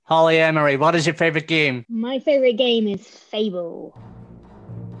Holly Emery, what is your favorite game? My favorite game is Fable.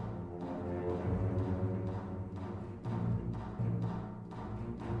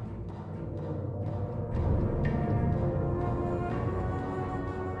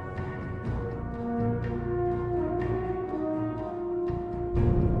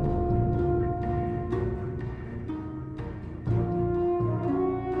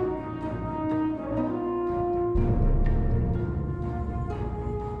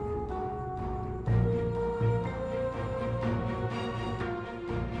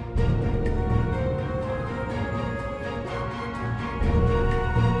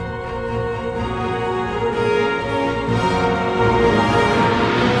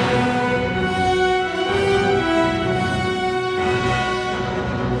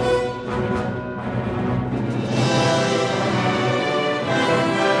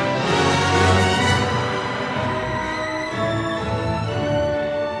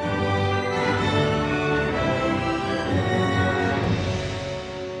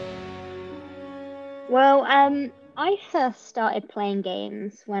 Well, I first started playing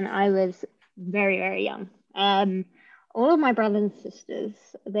games when I was very, very young. All of my brothers and sisters,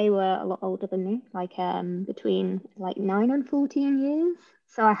 they were a lot older than me, like between like 9 and 14 years.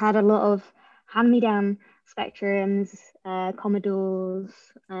 So I had a lot of hand-me-down Spectrums, Commodores,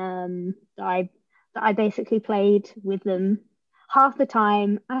 that I basically played with them. Half the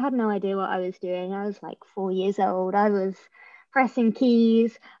time, I had no idea what I was doing. I was like 4 years old. I was pressing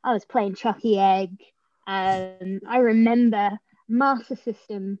keys. I was playing Chucky Egg. I remember Master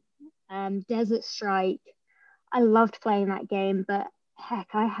System, Desert Strike. I loved playing that game, but heck,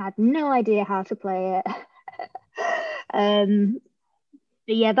 I had no idea how to play it. um,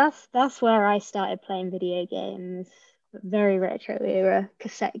 but yeah, that's where I started playing video games. Very retro era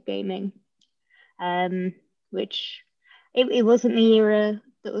cassette gaming, um, which it wasn't the era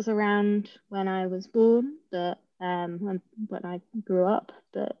that was around when I was born, but when I grew up,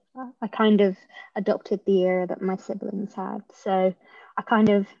 but I kind of adopted the era that my siblings had. So I kind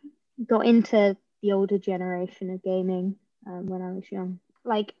of got into the older generation of gaming when I was young.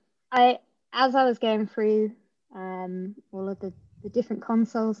 Like I, as I was going through all of the different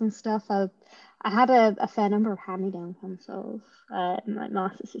consoles and stuff, I had a fair number of hand-me-down consoles, like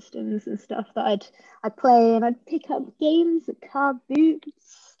Master Systems and stuff that I'd play and I'd pick up games at car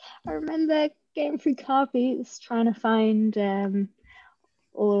boots. I remember going through car boots trying to find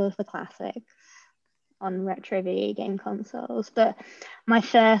all of the classics on retro video game consoles. But my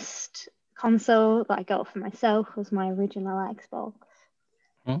first console that I got for myself was my original Xbox.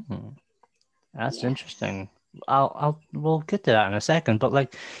 Mhm. That's Yes. interesting. We'll get to that in a second. But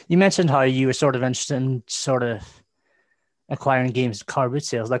like you mentioned how you were sort of interested in sort of acquiring games, car boot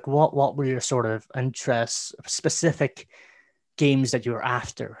sales. Like what were your sort of interests, specific games that you were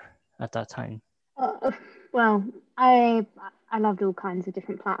after at that time? Uh, well, I loved all kinds of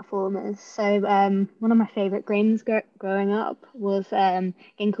different platformers. So one of my favorite games growing up was a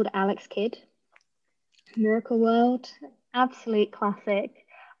game called Alex Kidd, Miracle World. Absolute classic.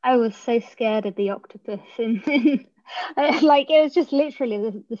 I was so scared of the octopus and like it was just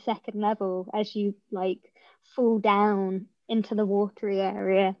literally the second level as you like fall down into the watery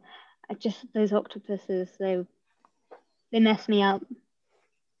area. I just those octopuses, they mess me up.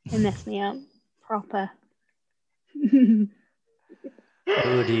 They mess me up proper.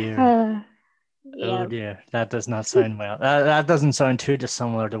 Oh dear. Uh, Oh yeah. dear. That does not sound well. That doesn't sound too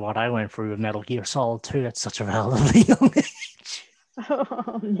dissimilar to what I went through with Metal Gear Solid 2 at such a relatively young age.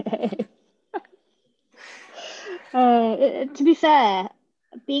 Oh no. To be fair,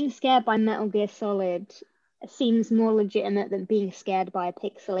 being scared by Metal Gear Solid seems more legitimate than being scared by a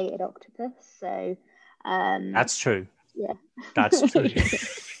pixelated octopus. So, um, That's true. yeah. That's true.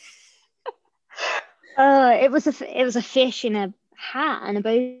 It was a fish in a hat and a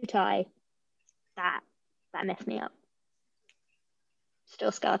bow tie that that messed me up.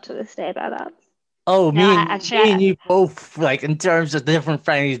 Still scarred to this day about that. Oh, No, me and you both like in terms of different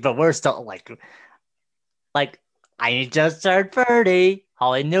friends, but we're still like I just turned 30.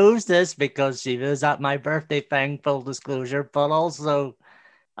 Holly knows this because she was at my birthday thing, full disclosure, but also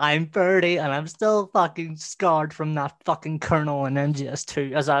I'm 30 and I'm still fucking scarred from that fucking kernel in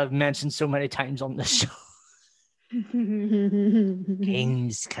MGS2, as I've mentioned so many times on the show.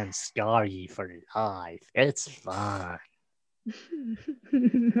 Games can scar you for life. It's fun.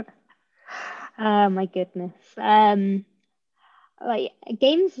 Oh my goodness. Like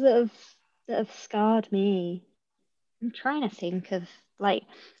games that have scarred me. I'm trying to think of like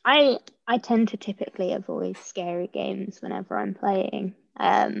I tend to typically avoid scary games whenever I'm playing.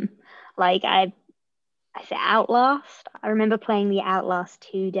 Like I say Outlast. I remember playing the Outlast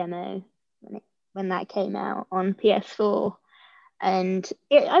 2 demo when that came out on PS4. And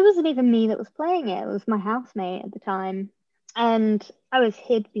I wasn't even me that was playing it. It was my housemate at the time. And I was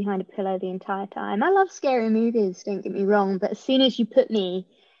hid behind a pillow the entire time. I love scary movies, don't get me wrong, but as soon as you put me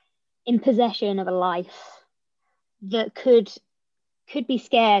in possession of a life that could be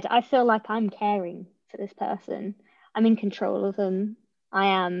scared, I feel like I'm caring for this person. I'm in control of them.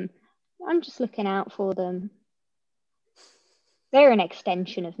 I'm just looking out for them. They're an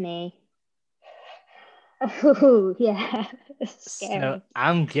extension of me. Oh, yeah. It's So scary.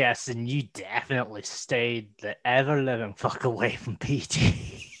 I'm guessing you definitely stayed the ever living fuck away from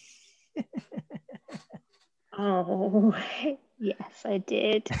PG. Oh, yes, I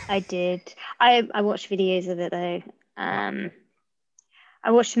did. I did. I watched videos of it though. I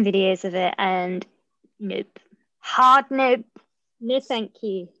watched some videos of it and nope. Hard nope. No, thank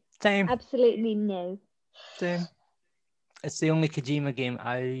you. Same, Absolutely no. same. It's the only Kojima game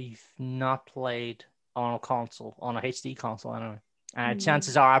I've not played on a console, on a HD console anyway.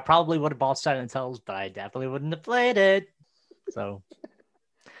 Chances are I probably would have bought Silent Hills, but I definitely wouldn't have played it. So,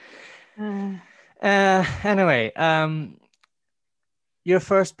 anyway, your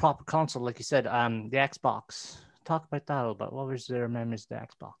first proper console, like you said, the Xbox. Talk about that a little bit. What was your memories of the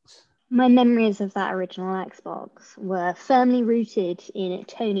Xbox? My memories of that original Xbox were firmly rooted in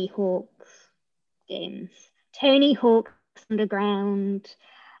Tony Hawk's games. Tony Hawk's Underground,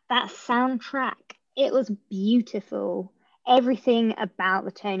 that soundtrack, it was beautiful. Everything about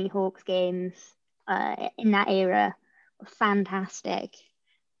the Tony Hawk's games in that era were fantastic.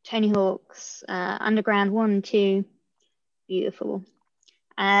 Tony Hawk's Underground 1 and 2, beautiful.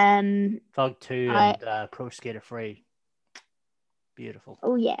 Fog 2 I and Pro Skater 3. Beautiful.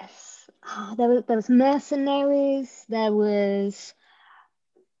 Oh yes. There was Mercenaries, there was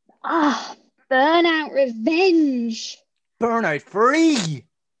ah Burnout Revenge. Burnout 3!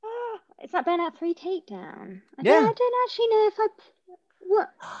 Is that Burnout 3 Takedown? Yeah. I don't actually know if I what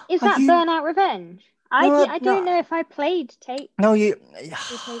is Have that you... Burnout Revenge? No, I no. don't know if I played No, you...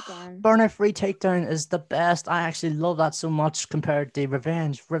 Takedown. Burnout 3 Takedown is the best. I actually love that so much compared to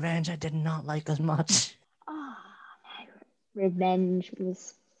Revenge. Revenge I did not like as much. Oh no. Revenge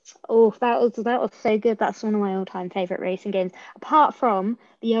was that was so good. That's one of my all-time favorite racing games. Apart from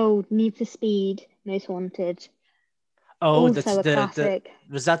the old Need for Speed Most Wanted. Oh, that's Also a the classic.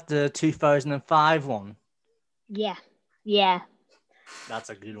 was that the 2005 one? Yeah. Yeah. That's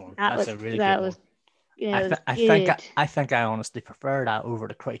a good one. That That's was a really good that one. was it was I think good. I think I honestly prefer that over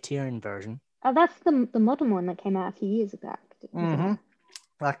the Criterion version. Oh, that's the modern one that came out a few years back. Mm-hmm.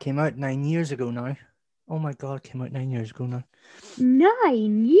 That came out 9 years ago now. Oh my god, it came out 9 years ago now.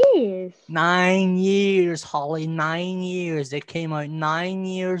 9 years. 9 years, Holly, 9 years. It came out 9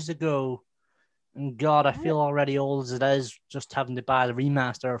 years ago. And God, I feel already old as it is, just having to buy the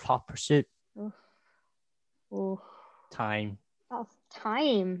remaster of Hot Pursuit. Oh, Time. that's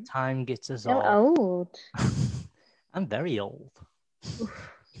time. Time gets us You're all. old. I'm very old. I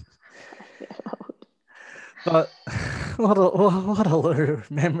feel old. But what other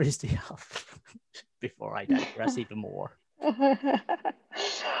memories do you have before I digress even more? What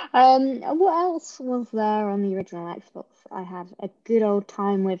else was there on the original Xbox? I had a good old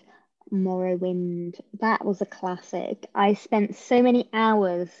time with Morrowind. That was a classic. I spent so many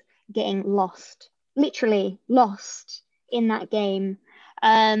hours getting lost, literally lost in that game.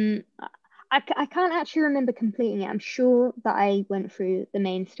 Um, I can't actually remember completing it. I'm sure that I went through the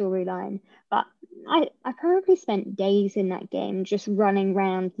main storyline, but I probably spent days in that game just running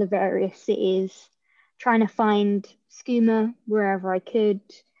around the various cities, trying to find skooma wherever I could.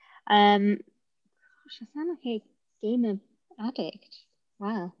 Gosh, I sound like a gamer addict.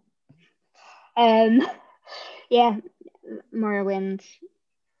 Wow. Um, yeah, Morrowind.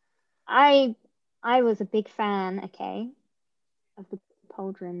 I I was a big fan, okay, of the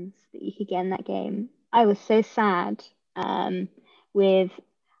pauldrons that you could get in that game. I was so sad with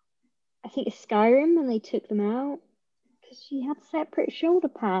I think it's Skyrim when they took them out because you had separate shoulder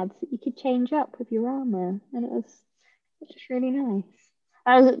pads that you could change up with your armor, and it was just really nice.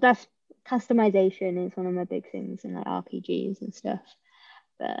 That's customization is one of my big things in like RPGs and stuff.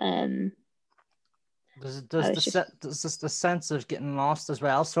 But Does I the was just does the sense of getting lost as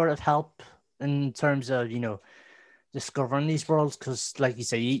well sort of help in terms of discovering these worlds? Because like you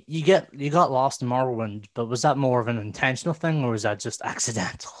say, you got lost in Morrowind, but was that more of an intentional thing or was that just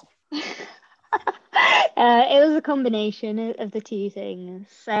accidental? it was a combination of the two things.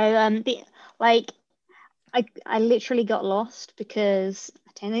 So the like I literally got lost because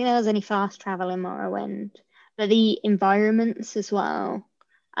I don't think there was any fast travel in Morrowind, but the environments as well.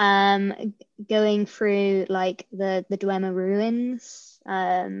 Going through like the Dwemer ruins,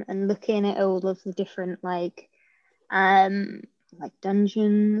 and looking at all of the different like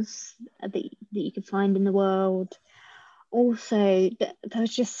dungeons that you could find in the world. Also, there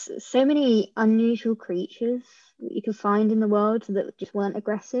was just so many unusual creatures that you could find in the world that just weren't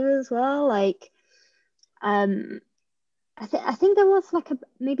aggressive as well. Like, I think there was like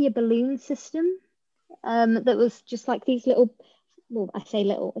maybe a balloon system, that was just like these little, well, I say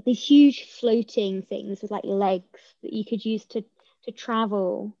little, these huge floating things with like legs that you could use to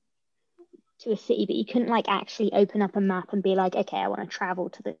travel to a city, but you couldn't like actually open up a map and be like, okay, I want to travel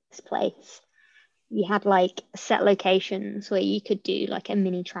to this place. You had like set locations where you could do like a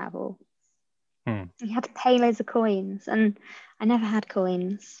mini travel. You had to pay loads of coins, and I never had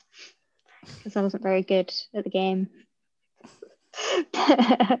coins because I wasn't very good at the game.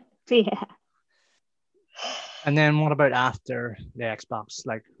 But yeah. And then what about after the Xbox,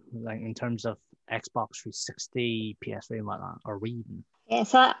 like in terms of Xbox 360, PS3 and whatnot, or Wii? Yeah,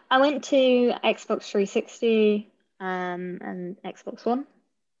 so I went to Xbox 360, and Xbox One.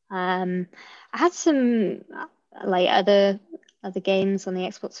 I had some like other games on the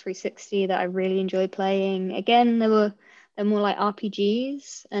Xbox 360 that I really enjoyed playing. Again, they're more like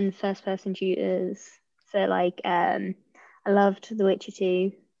RPGs and first person shooters. So like I loved The Witcher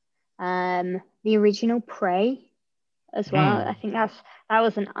 2, the original Prey as well. I think that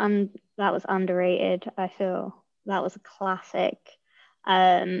was underrated. I feel that was a classic.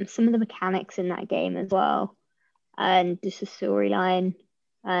 Some of the mechanics in that game as well, and just the storyline,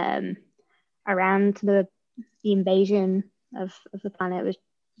 um, around the invasion of the planet was,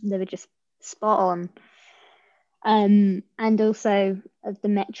 they were just spot on. And also of the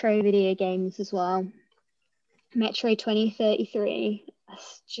Metro video games as well. Metro 2033,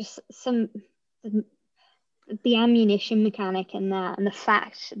 just the ammunition mechanic in that, and the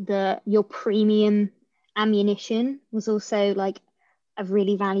fact that your premium ammunition was also like a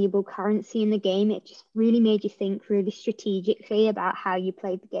really valuable currency in the game. It just really made you think really strategically about how you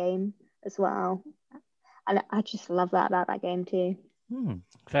played the game as well. And I just love that about that game too.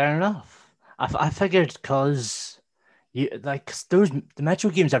 Fair enough. I figured because the Metro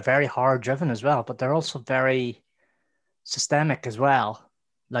games are very hard driven as well, but they're also very systemic as well,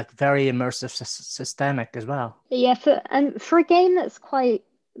 like very immersive systemic as well. But yeah, for a game that's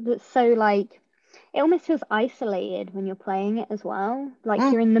so like, it almost feels isolated when you're playing it as well. Like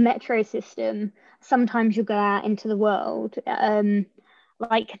you're in the metro system. Sometimes you'll go out into the world.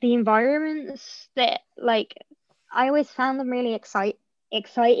 Like the environments that like I always found them really exciting,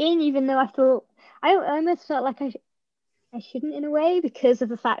 even though I almost felt like I shouldn't in a way because of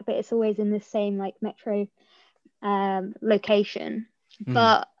the fact that it's always in the same like metro location.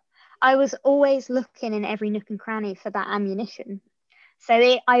 But I was always looking in every nook and cranny for that ammunition. So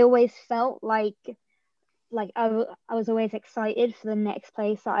I always felt like I was always excited for the next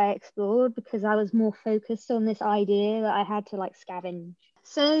place that I explored because I was more focused on this idea that I had to like scavenge.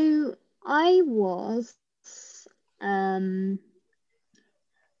 So um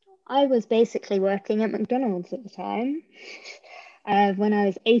I was basically working at McDonald's at the time, when I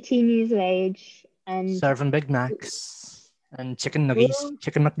was 18 years of age, and Serving Big Macs and chicken nuggies, well,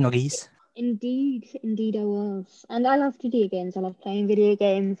 chicken McNuggies. indeed I was. And I loved video games. I loved playing video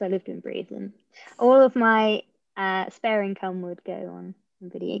games. I lived and breathed them. All of my spare income would go on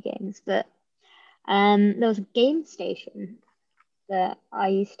video games. But there was a game station that I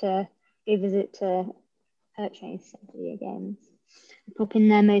used to go visit to purchase video games. I'd pop in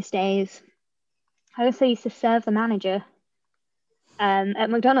there most days. I also used to serve the manager at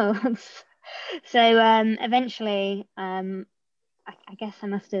McDonald's. So eventually, I guess I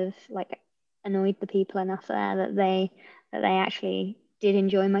must have like annoyed the people enough there that they actually did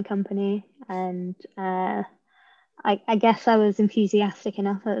enjoy my company, and I guess I was enthusiastic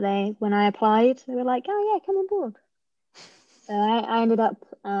enough that when I applied, they were like, "Oh yeah, come on board." So I ended up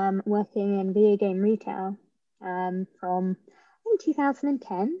working in video game retail from I think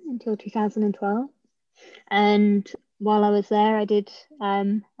 2010 until 2012, and while I was there, I did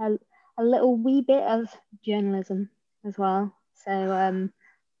a little wee bit of journalism as well. So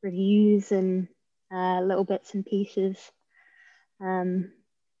reviews and little bits and pieces.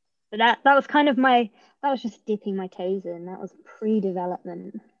 But that was kind of that was just dipping my toes in. That was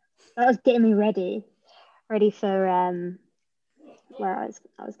pre-development. That was getting me ready for where I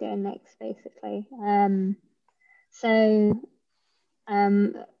was going next, basically. So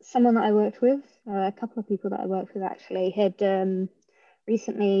someone that I worked with, a couple of people that I worked with actually, had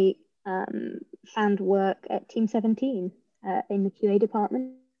recently found work at Team 17 in the QA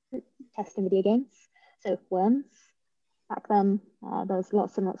department, testing video games. So Worms, back then. There was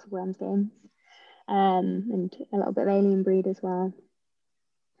lots and lots of Worms games, and a little bit of Alien Breed as well.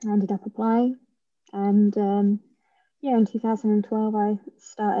 I ended up applying, and yeah, in 2012 I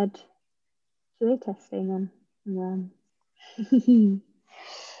started QA testing on Worms.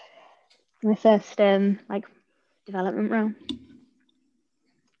 My first like development role.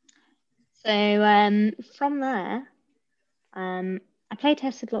 So from there, I play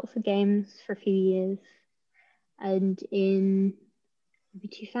tested lots of games for a few years, and in maybe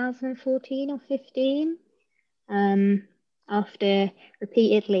 2014 or 15, after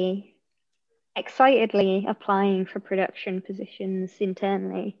repeatedly, excitedly applying for production positions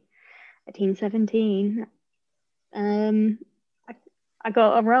internally at Team 17, I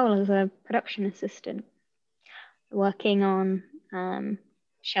got a role as a production assistant working on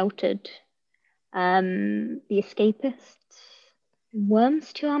Sheltered, The Escapists,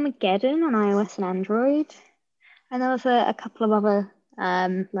 Worms to Armageddon on iOS and Android, and there was a couple of other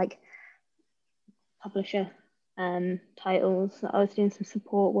like publisher titles that I was doing some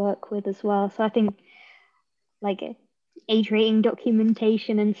support work with as well. So I think like age rating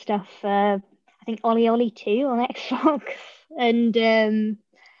documentation and stuff. I think Ollie Ollie 2 on Xbox and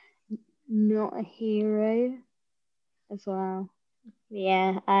Not a Hero as well.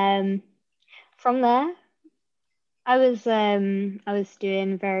 Yeah. From there, I was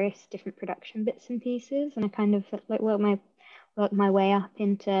doing various different production bits and pieces, and I kind of like worked my way up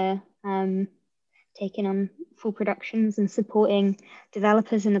into taking on full productions and supporting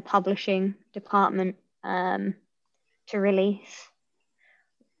developers in the publishing department to release.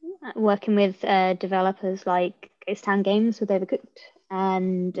 Working with developers like Ghost Town Games with Overcooked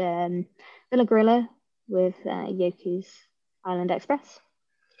and Villa Gorilla with Yoku's Island Express,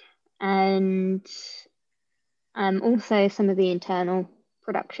 and also some of the internal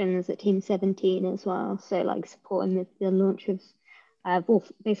productions at Team 17 as well. So like supporting the launch of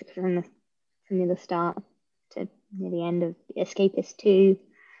basically from the start to near the end of Escapist 2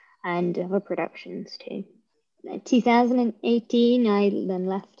 and other productions too. 2018, I then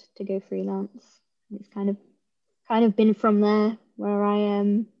left to go freelance. It's kind of been from there where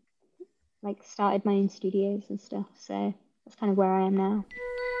I like started my own studios and stuff. So that's kind of where I am now.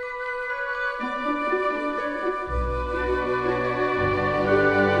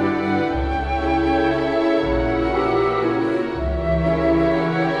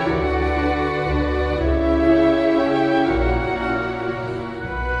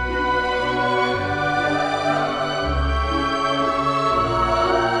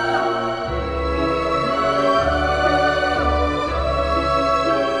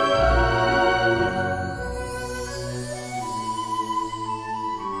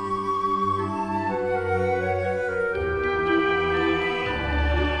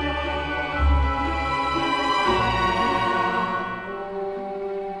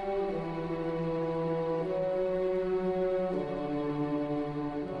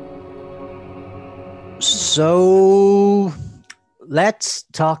 So let's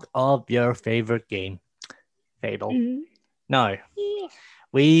talk of your favorite game, Fable. Mhm. Now, Yeah.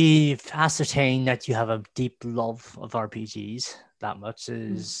 we've ascertained that you have a deep love of RPGs. That much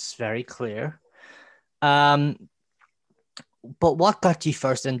is very clear. But what got you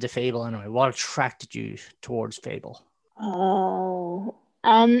first into Fable anyway? What attracted you towards Fable? Oh,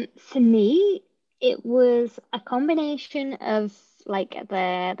 for me, it was a combination of like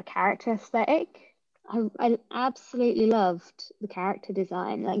the character aesthetic. I absolutely loved the character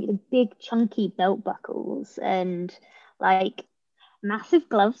design, like the big chunky belt buckles and like massive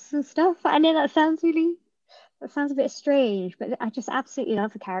gloves and stuff. I know that sounds a bit strange, but I just absolutely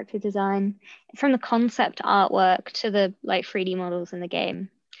love the character design from the concept artwork to the like 3D models in the game,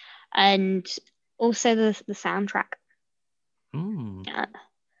 and also the soundtrack.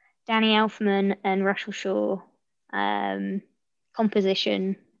 Danny Elfman and Russell Shaw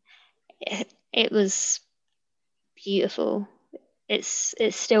composition. It was beautiful. It's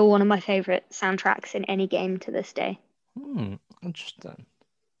still one of my favorite soundtracks in any game to this day. Interesting.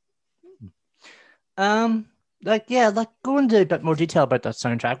 Like go into a bit more detail about that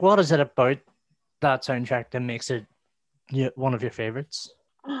soundtrack. What is it about that soundtrack that makes it one of your favorites?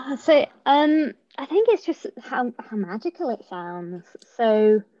 So I think it's just how magical it sounds.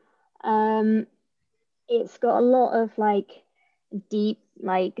 So it's got a lot of like deep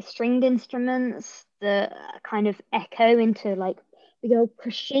like stringed instruments that kind of echo into like big old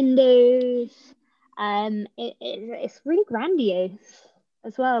crescendos. It's really grandiose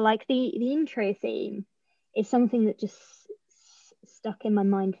as well. Like the intro theme is something that just stuck in my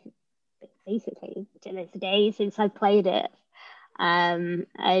mind basically to this day since I played it. And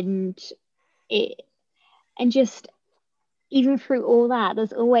it and just even through all that,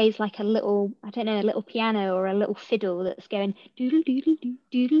 there's always like a little, I don't know, a little piano or a little fiddle that's going doodle doodle doodle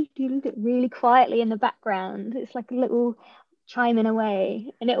doodle doodle really quietly in the background. It's like a little chiming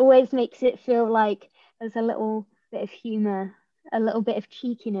away, and it always makes it feel like there's a little bit of humor, a little bit of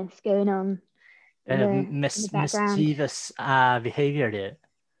cheekiness going on in the background. Mischievous behavior there.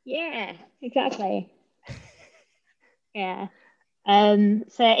 Yeah, exactly. Yeah. So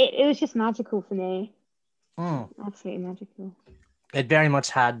it was just magical for me. Mm. Absolutely magical. It very much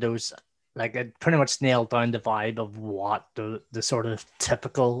had those, like it pretty much nailed down the vibe of what the sort of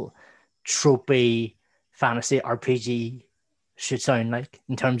typical tropey fantasy RPG should sound like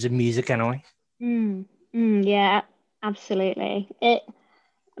in terms of music anyway. Yeah, absolutely. It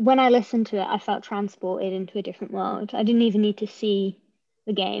when I listened to it, I felt transported into a different world. I didn't even need to see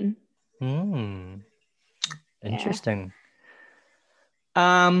the game. Hmm. Yeah. Interesting.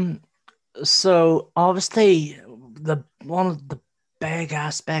 Um, so obviously the one of the big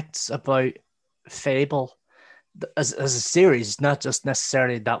aspects about Fable as a series, not just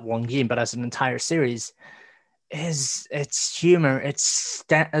necessarily that one game, but as an entire series, is its humor, its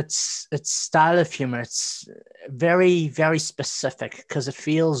style of humor. It's very, very specific because it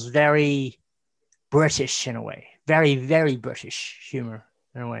feels very British in a way. Very, very British humor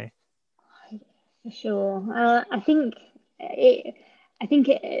in a way. For sure. I think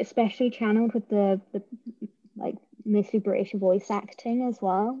it especially channeled with the like mostly British voice acting as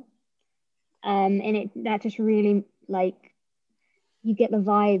well. And it that just really like you get the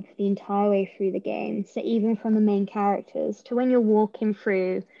vibe the entire way through the game. So even from the main characters to when you're walking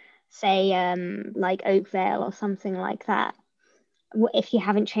through, say, like Oakvale or something like that. If you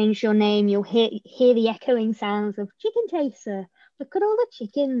haven't changed your name, you'll hear the echoing sounds of chicken chaser. Look at all the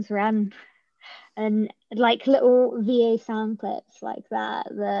chickens run, and like little VA sound clips like that.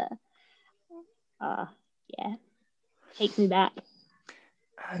 That yeah, takes me back.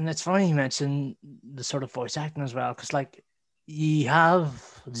 And it's funny you mentioned the sort of voice acting as well, because like you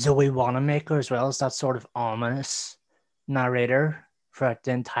have Zoe Wanamaker as well as that sort of ominous narrator throughout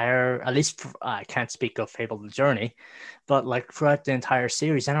the entire, at least I can't speak of Fable the Journey, but like throughout the entire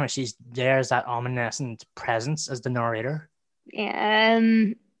series, anyway, she's there as that omniscient presence as the narrator. Yeah.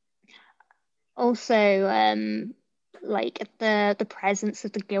 Also, like the presence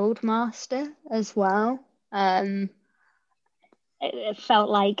of the guild master as well. It felt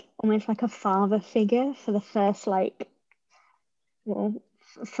like almost like a father figure for the first like well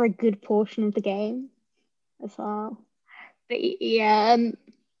for a good portion of the game as well. But yeah,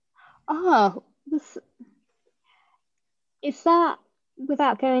 oh, this is that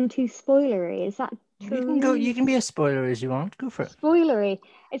without going too spoilery, is that You can go, you Therese? can be as spoiler as you want, go for it. Spoilery.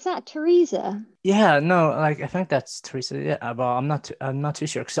 Is that Teresa? Yeah, no, like I think that's Teresa. Yeah, well, I'm not too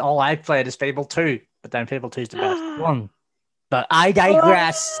sure because all I've played is Fable 2, but then Fable 2 is the best one. But I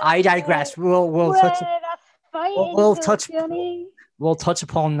digress. I digress. Whoa, that's fighting We'll talk, touch Johnny. we'll touch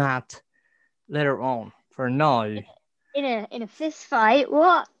upon that later on. For now, are In a fist fight?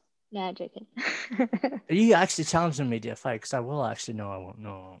 What? No, joking. you actually challenging me to a fight? Because I will actually. No, I won't.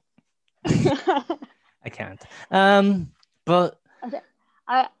 No, I can't. But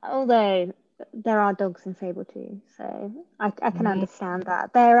Although there are dogs in Fable too, so I can understand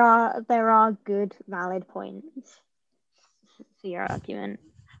that. There are good valid points for your argument.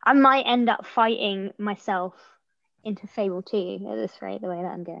 I might end up fighting myself into Fable 2 at this rate, the way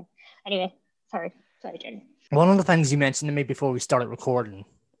that I'm going. Anyway, sorry, Jen. one of the things you mentioned to me before we started recording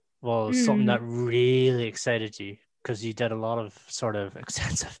was something that really excited you because you did a lot of sort of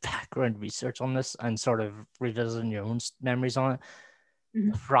extensive background research on this and sort of revisiting your own memories on it.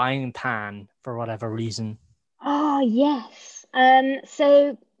 The frying pan, for whatever reason. Oh, yes.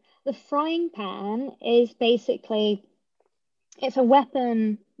 So the frying pan is basically it's a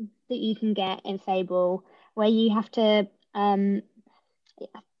weapon that you can get in Fable where you have to I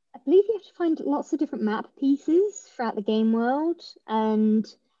believe you have to find lots of different map pieces throughout the game world, and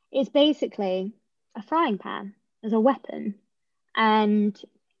it's basically a frying pan as a weapon, and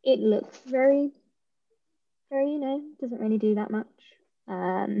it looks very, doesn't really do that much.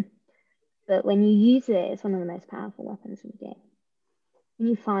 Um, but when you use it, it's one of the most powerful weapons in the game. When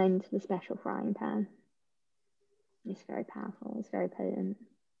you find the special frying pan, it's very powerful. It's very potent.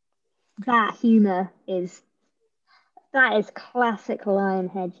 That humor is That is classic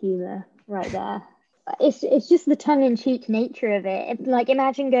Lionhead humor right there. It's just the tongue-in-cheek nature of it. Like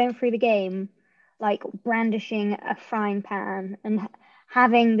imagine going through the game, like brandishing a frying pan and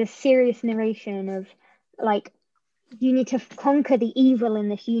having this serious narration of like you need to conquer the evil in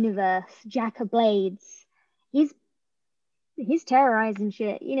this universe. Jack of Blades, he's he's terrorizing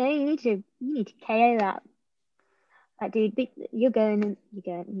shit. You know, you need to KO Dude, you're going,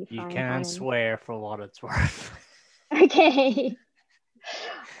 you're You fine, can fine. swear for what it's worth. Okay.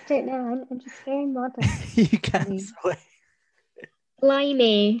 I don't know. I'm just very modest. You can Mm. swear.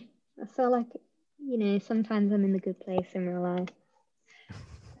 Blimey. I feel like, sometimes I'm in the good place in real life.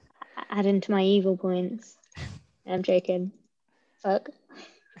 Add into my evil points. I'm joking. Fuck.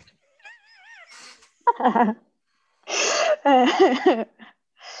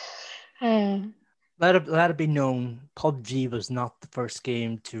 Let it be known, PUBG was not the first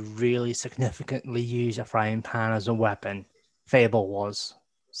game to really significantly use a frying pan as a weapon. Fable was.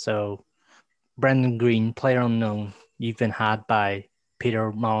 So, Brendan Green, player unknown, you've been had by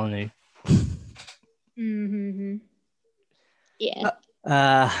Peter Molyneux. Mm-hmm. Yeah.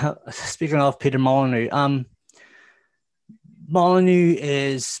 Speaking of Peter Molyneux, Molyneux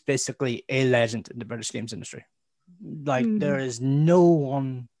is basically a legend in the British games industry. Like, there is no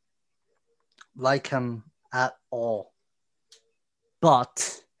one like him at all.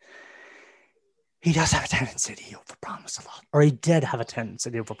 But he does have a tendency to overpromise a lot, or he did have a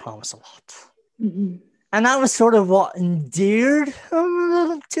tendency to overpromise a lot. Mm-hmm. And that was sort of what endeared him a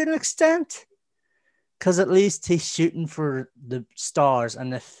little to an extent. Because at least he's shooting for the stars,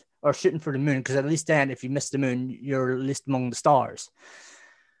 or shooting for the moon, because at least then if you miss the moon, you're at least among the stars.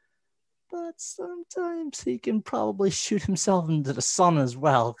 But sometimes he can probably shoot himself into the sun as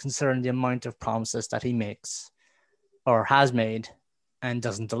well, considering the amount of promises that he makes or has made and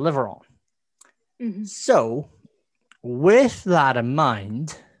doesn't deliver on. Mm-hmm. So, with that in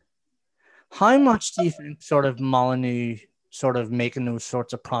mind, how much do you think sort of Molyneux sort of making those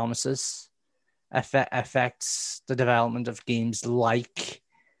sorts of promises affects the development of games like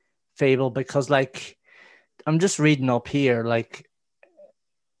Fable? Because, like, I'm just reading up here, like,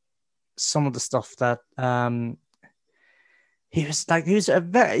 some of the stuff that he was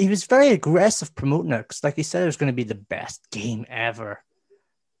very aggressive promoting it, because like he said it was going to be the best game ever.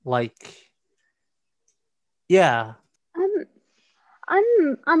 Like, yeah.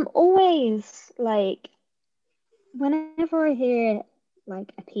 I'm always like, whenever I hear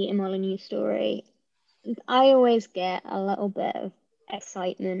like a Peter Molyneux story, I always get a little bit of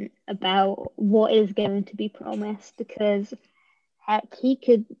excitement about what is going to be promised, because heck, he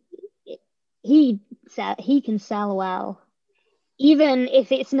can sell well, even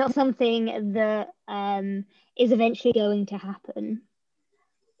if it's not something that is eventually going to happen.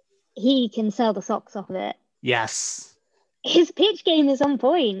 He can sell the socks off of it. Yes. His pitch game is on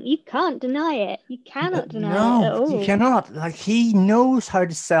point. You can't deny it. You cannot deny it at No, you all. cannot. Like, he knows how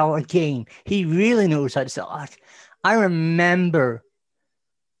to sell a game. He really knows how to sell. Like, I remember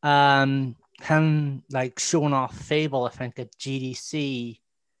him like showing off Fable, I think, at GDC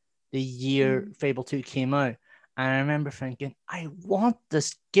the year Fable 2 came out. And I remember thinking, I want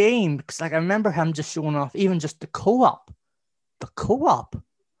this game, because like I remember him just showing off even just the co-op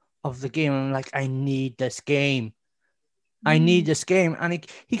of the game. And I'm like, I need this game. I need this game. And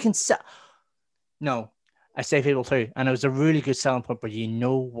he can sell. No, I say Fable 2. And it was a really good selling point, but you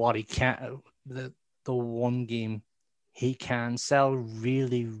know what he can't, the one game he can sell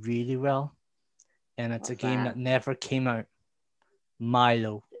really, really well. And it's a game that never came out.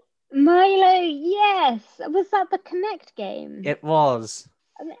 Milo. Milo, yes. Was that the Connect game? It was.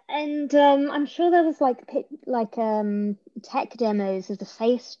 And I'm sure there was like tech demos of the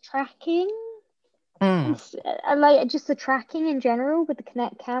face tracking, and like just the tracking in general with the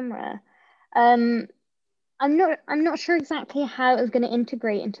Kinect camera. I'm not sure exactly how it was going to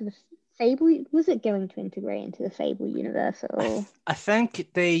integrate into the Fable. Was it going to integrate into the Fable universe at all? I think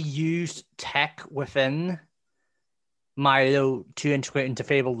they used tech within Milo to integrate into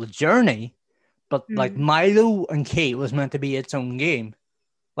Fable the Journey, but like Milo and Kate was meant to be its own game,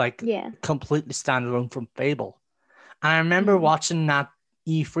 like completely standalone from Fable. And I remember watching that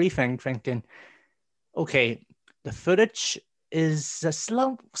E3 thing thinking, okay, the footage is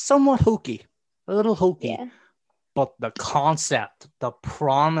somewhat hokey, a little hokey, but the concept, the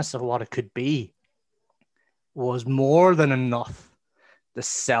promise of what it could be was more than enough to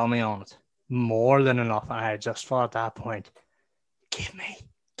sell me on it. More than enough. And I just thought at that point, give me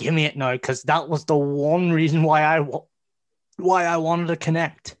it now, because that was the one reason why I wanted to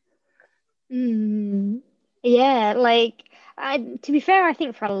connect. Yeah, like to be fair, I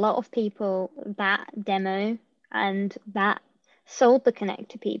think for a lot of people that demo and that sold the Kinect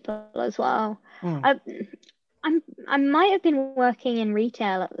to people as well. I might have been working in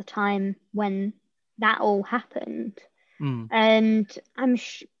retail at the time when that all happened, and I'm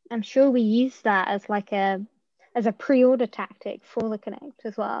sure we used that as like a pre-order tactic for the Kinect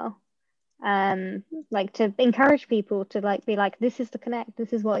as well. like to encourage people to like be like, this is the Kinect,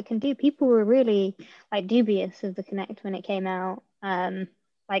 this is what it can do. People were really like dubious of the Kinect when it came out,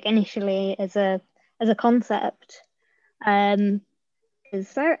 like initially as a concept.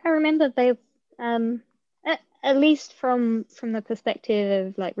 Because I remember they, at least from the perspective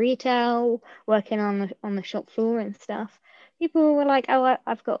of like retail, working on the shop floor and stuff, people were like, "Oh,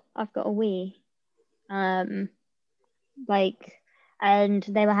 I've got a Wii," like, and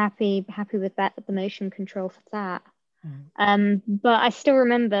they were happy with that, the motion control for that. But I still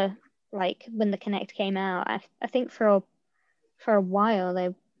remember like when the Kinect came out, I think for a while they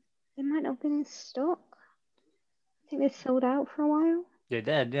might not have been in stock. I think they sold out for a while. They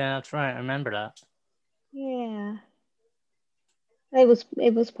did, yeah, that's right. I remember that. Yeah, it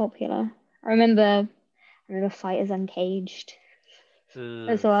was popular. I remember Fighters Uncaged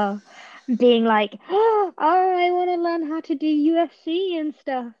as well, being like, oh, I want to learn how to do UFC and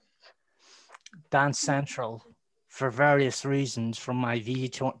stuff. Dance Central, for various reasons, from my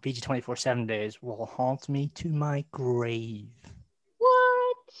VG247 days, will haunt me to my grave.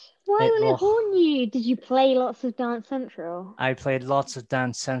 What? Why will it haunt you? Did you play lots of Dance Central? I played lots of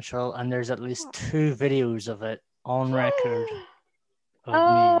Dance Central, and there's at least 2 videos of it on record of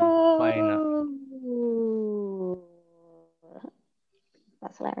me playing it.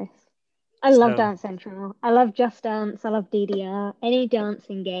 That's hilarious. I love Dance Central. I love Just Dance. I love DDR. Any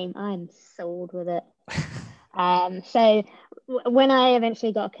dancing game, I'm sold with it. So when I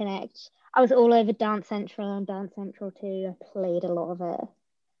eventually got a Kinect, I was all over Dance Central and Dance Central 2. I played a lot of it.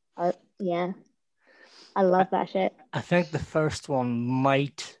 Yeah, I love that shit. I think the first one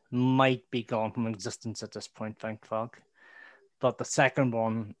might be gone from existence at this point, thank fuck. But the second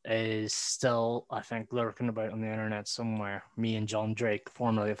one is still, I think, lurking about on the internet somewhere. Me and John Drake,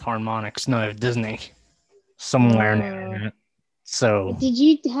 formerly of Harmonix, now of Disney, somewhere on the internet. So, did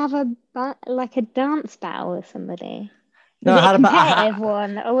you have a dance battle with somebody? No, I had a competitive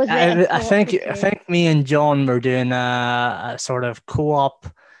one, or was it? I think me and John were doing a sort of co-op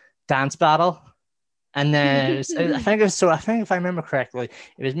dance battle, and then I think if I remember correctly,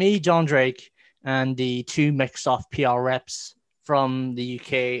 it was me, John Drake, and the 2 Microsoft PR reps from the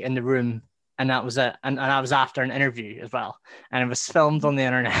UK in the room, and that was it. And I was after an interview as well, and it was filmed on the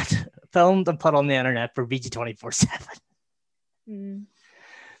internet, filmed and put on the internet for VG247.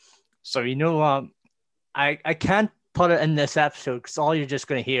 So you know what, I can't put it in this episode because all you're just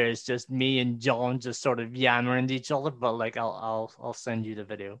going to hear is just me and John just sort of yammering to each other. But like, I'll send you the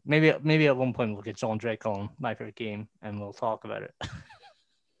video. Maybe at one point we'll get John Drake on My Favorite Game and we'll talk about it.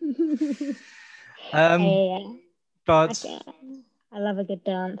 But I love a good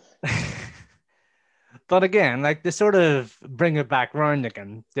dance. But again, like, they sort of bring it back round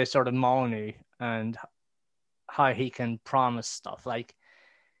again. This sort of Molyneux and how he can promise stuff. Like,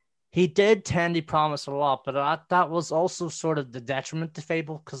 he did tend to promise a lot, but that was also sort of the detriment to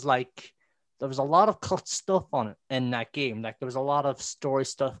Fable, because like there was a lot of cut stuff on it in that game. Like, there was a lot of story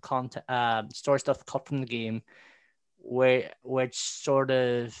stuff cut from the game, which sort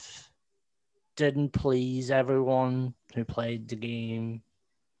of didn't please everyone who played the game.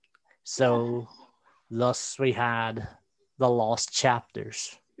 So thus we had the lost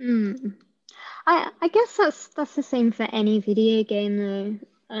chapters. I guess that's the same for any video game though.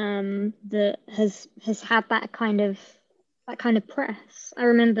 That has had that kind of press. I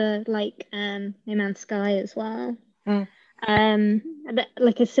remember like No Man's Sky as well.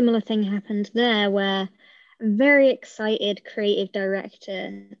 Like a similar thing happened there where a very excited creative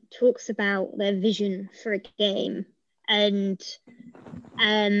director talks about their vision for a game, and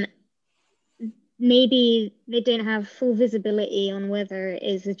maybe they don't have full visibility on whether it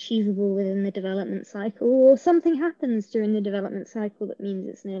is achievable within the development cycle, or something happens during the development cycle that means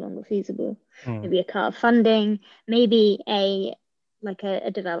it's no longer feasible. Maybe a cut of funding, maybe a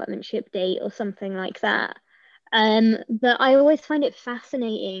development ship date or something like that. But I always find it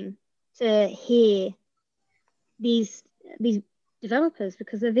fascinating to hear these developers,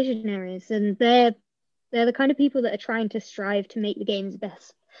 because they're visionaries and they're the kind of people that are trying to strive to make the games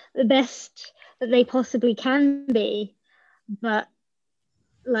the best that they possibly can be, but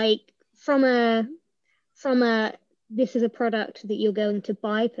like from a this is a product that you're going to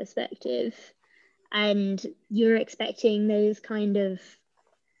buy perspective, and you're expecting those kind of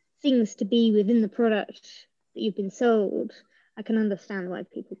things to be within the product that you've been sold. I can understand why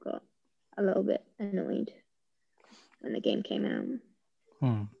people got a little bit annoyed when the game came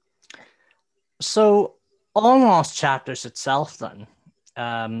out. So on Lost Chapters itself then,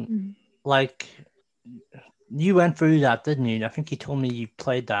 like, you went through that, didn't you? I think you told me you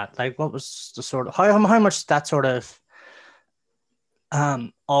played that. Like, what was the sort of how much that sort of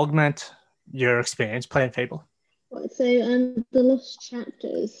augment your experience playing Fable? So the Lost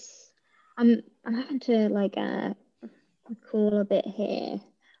Chapters. I'm having to like recall a bit here,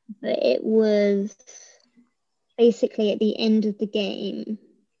 but it was basically at the end of the game.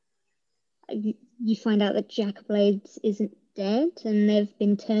 You find out that Jack Blades isn't dead, and they've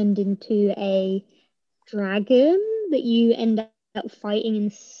been turned into a dragon that you end up fighting in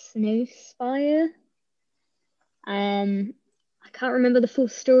Snowspire. I can't remember the full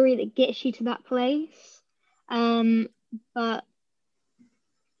story that gets you to that place. But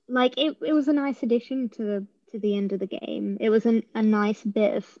like it was a nice addition to the end of the game. It was a nice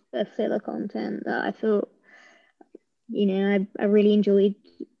bit of filler content that I thought, I really enjoyed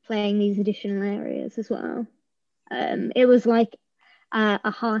playing these additional areas as well. It was like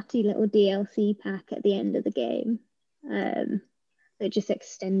a hearty little DLC pack at the end of the game. That just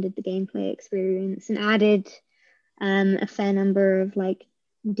extended the gameplay experience and added a fair number of like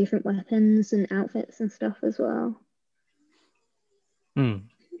different weapons and outfits and stuff as well. Hmm.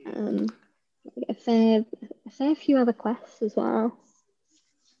 A fair few other quests as well.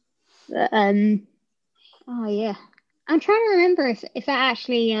 But, oh yeah, I'm trying to remember if that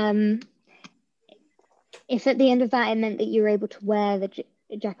actually if at the end of that it meant that you were able to wear the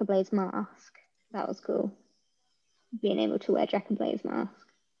Jack of Blades mask. That was cool. Being able to wear Jack of Blades mask.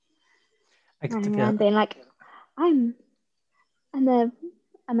 Running around being like, I'm an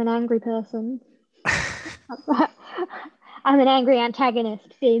angry person. I'm an angry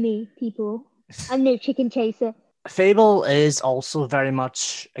antagonist. Fear me, people. I'm no chicken chaser. Fable is also very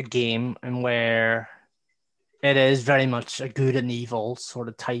much a game in where it is very much a good and evil sort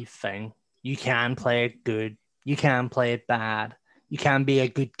of type thing. You can play it good, you can play it bad. You can be a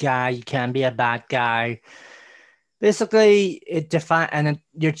good guy, you can be a bad guy. Basically,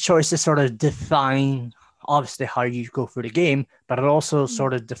 your choices sort of define obviously how you go through the game, but it also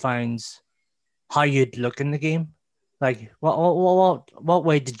sort of defines how you'd look in the game. Like, what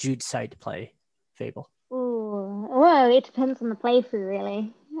way did you decide to play Fable? Ooh, well, it depends on the playthrough,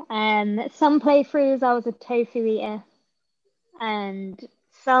 really. Some playthroughs I was a tofu eater, and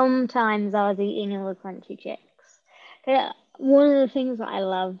sometimes I was eating all the crunchy chicks. One of the things that I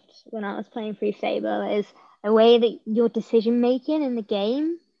loved when I was playing through Fable is the way that your decision making in the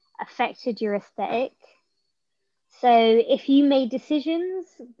game affected your aesthetic. So if you made decisions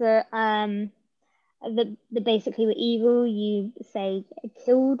that basically were evil, you say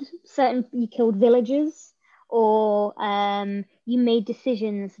you killed villagers, or you made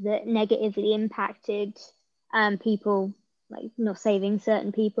decisions that negatively impacted people, like not saving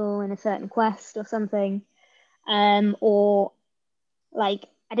certain people in a certain quest or something, or like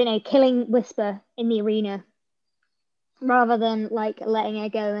I don't know, killing Whisper in the arena rather than like letting her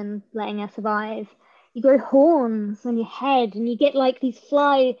go and letting her survive. You grow horns on your head, and you get like these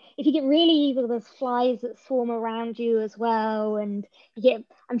flies. If you get really evil, there's flies that swarm around you as well, and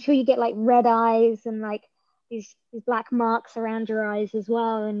I'm sure you get like red eyes and like these black marks around your eyes as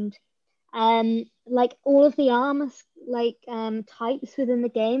well, and like all of the armor like types within the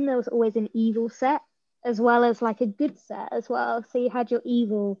game, there was always an evil set as well as like a good set as well. So you had your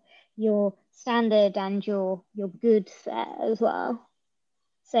evil, your standard, and your good set as well.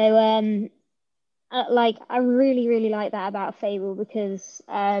 So like I really like that about Fable, because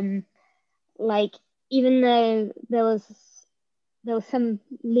like even though there was some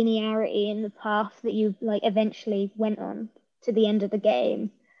linearity in the path that you like eventually went on to the end of the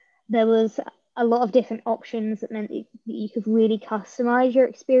game, there was a lot of different options that meant that you could really customize your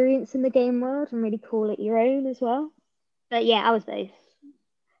experience in the game world and really call it your own as well. But yeah, I was both.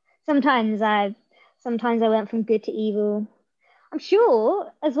 Sometimes I went from good to evil. I'm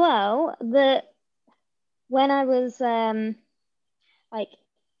sure as well that when I was like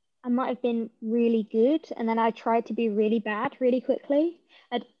I might have been really good, and then I tried to be really bad really quickly.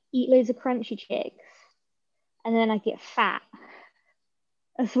 I'd eat loads of crunchy chicks, and then I'd get fat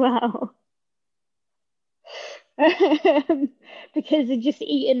as well. Because I'd just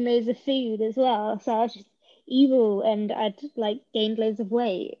eaten loads of food as well. So I was just evil, and I'd like gained loads of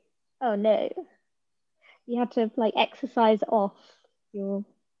weight. Oh no. You had to like exercise off your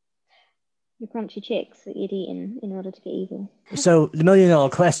crunchy chicks that you'd eaten in order to get evil. So the $1,000,000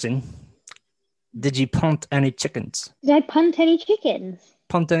 question: did you punt any chickens? Did I punt any chickens?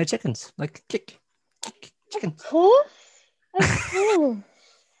 Punt any chickens? Like kick chicken. Of course.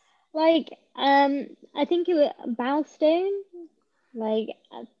 Like I think it was Bowstone. Like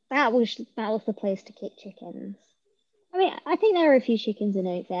that was the place to kick chickens. I mean, I think there are a few chickens in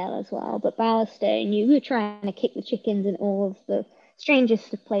Oakvale as well, but Bowerstone, you were trying to kick the chickens in all of the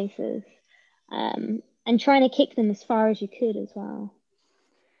strangest of places, and trying to kick them as far as you could as well.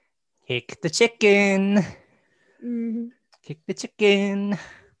 Kick the chicken. Mm-hmm. Kick the chicken.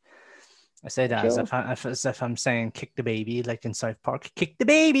 I say that Sure. as if I'm saying kick the baby, like in South Park. Kick the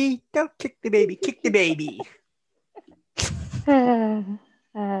baby. Don't kick the baby. Kick the baby. uh,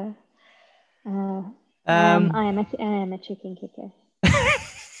 uh, I am a chicken kicker.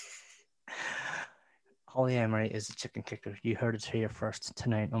 Holly Emery is a chicken kicker. You heard it here first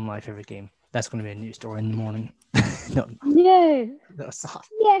tonight on My Favorite Game. That's going to be a news story in the morning. No, it's not.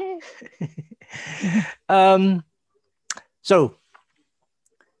 Yeah. So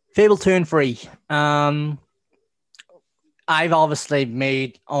Fable 2 and 3. I've obviously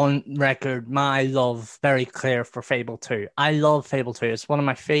made on record my love very clear for Fable 2. I love Fable 2. It's one of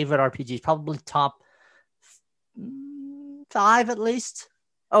my favorite RPGs, probably top 5 at least.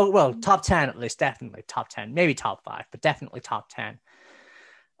 Oh, well, top 10 at least, definitely top 10. Maybe top 5, but definitely top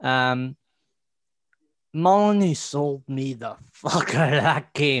 10. Molyneux sold me the fuck out of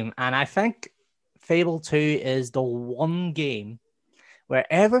that game. And I think Fable 2 is the one game where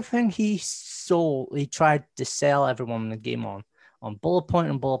everything he tried to sell everyone in the game on bullet point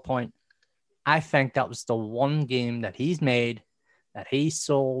and bullet point. I think that was the one game that he's made that he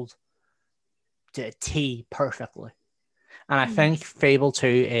sold to a T perfectly. And I think Fable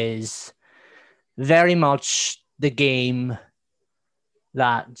 2 is very much the game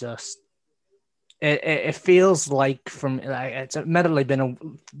that just it feels like it's admittedly been a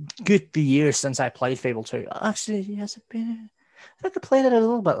good few years since I played Fable 2. Actually, has it been? I think I played it a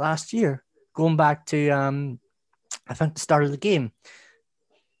little bit last year, going back to I think the start of the game.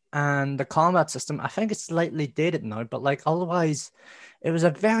 And the combat system, I think it's slightly dated now, but like otherwise, it was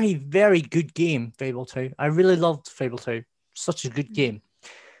a very, very good game, Fable 2. I really loved Fable 2. Such a good game.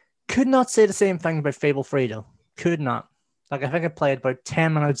 Could not say the same thing about Fable 3 though. Could not. Like I think I played about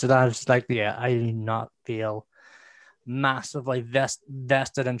 10 minutes of that. I was like, yeah, I do not feel massively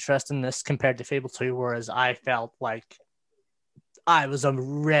vested interest in this compared to Fable 2, whereas I felt like I was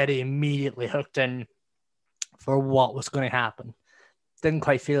already immediately hooked in for what was going to happen. Didn't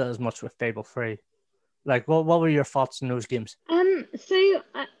quite feel it as much with Fable 3. Like, what were your thoughts on those games? So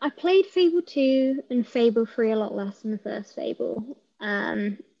I played Fable 2 and Fable 3 a lot less than the first Fable.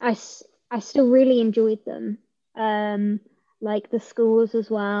 I still really enjoyed them. Like the scores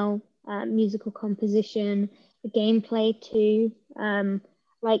as well, musical composition, the gameplay too.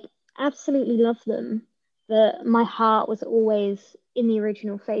 Like absolutely love them. But my heart was always in the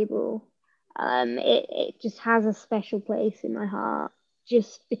original Fable. It just has a special place in my heart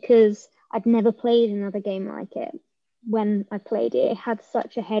just because I'd never played another game like it. When I played it, it had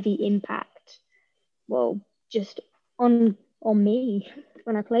such a heavy impact. Well, just on me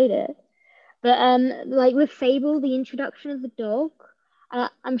when I played it. But like with Fable, the introduction of the dog,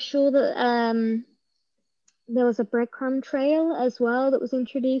 I'm sure that there was a breadcrumb trail as well that was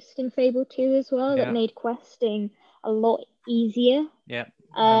introduced in Fable 2 as well that made questing a lot easier. Yeah.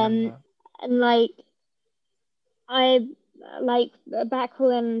 And like I like back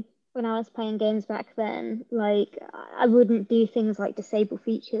when I was playing games back then, like I wouldn't do things like disable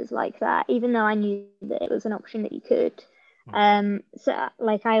features like that, even though I knew that it was an option that you could. So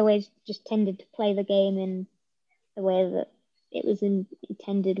like I always just tended to play the game in the way that it was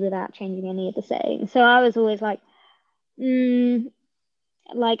intended without changing any of the settings. So I was always like,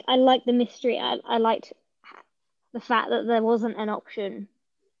 like I liked the mystery. I liked the fact that there wasn't an option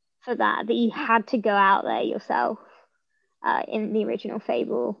for that you had to go out there yourself in the original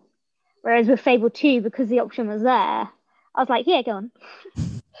Fable. Whereas with Fable 2, because the option was there, I was like, yeah, go on.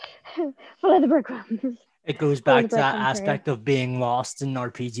 Follow the breadcrumbs. It goes back to that aspect of being lost in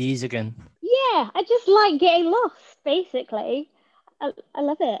RPGs again. Yeah, I just like getting lost, basically. I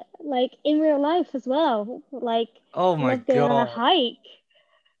love it. Like in real life as well. Like, oh my God. On a hike.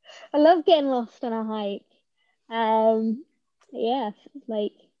 I love getting lost on a hike. Yeah,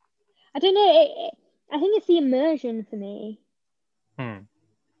 like I don't know. I think it's the immersion for me.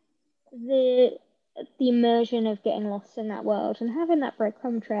 The immersion of getting lost in that world and having that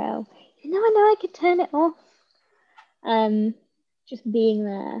breadcrumb trail. You know, I know I could turn it off. Just being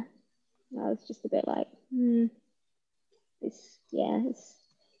there, I was just a bit like, it's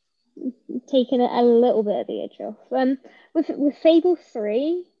taking a little bit of the edge off. With Fable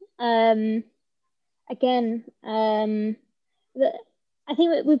 3, again, I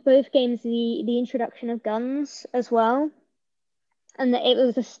think with both games, the introduction of guns as well, and that it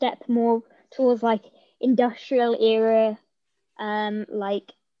was a step more towards like industrial era,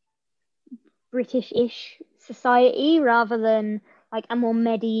 like British-ish society rather than like a more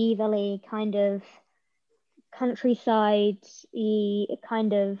medievally kind of countryside,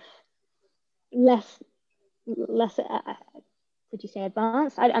 kind of less would you say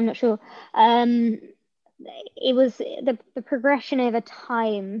advanced? I'm not sure. Um, it was the progression over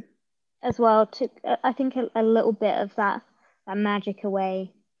time as well took I think a little bit of that magic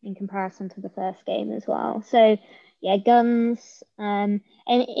away in comparison to the first game as well. So yeah, guns. And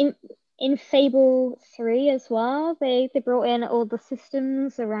in Fable 3 as well, they brought in all the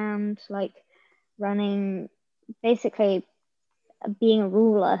systems around like running, basically being a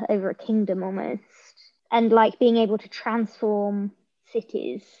ruler over a kingdom almost, and like being able to transform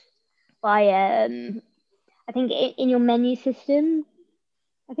cities by I think in your menu system.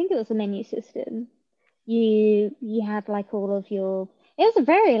 I think it was a menu system. You had like all of your. It was a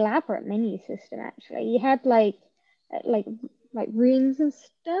very elaborate menu system actually. You had uh, like like rooms and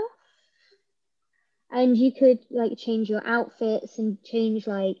stuff, and you could like change your outfits and change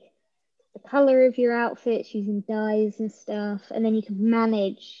like the color of your outfits using dyes and stuff, and then you could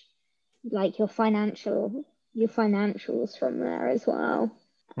manage like your financials from there as well.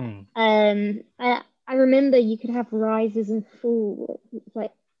 Hmm. I remember you could have rises and fall,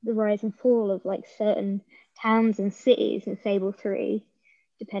 like the rise and fall of like certain towns and cities in Fable 3,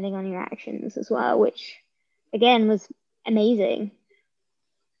 depending on your actions as well, which again was amazing.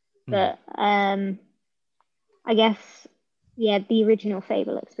 Hmm. But I guess yeah, the original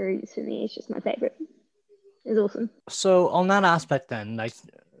Fable experience for me is just my favorite. It's awesome. So on that aspect, then, like,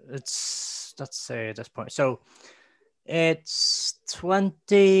 it's let's say at this point, so it's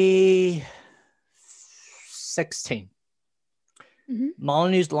 2016. Hmm.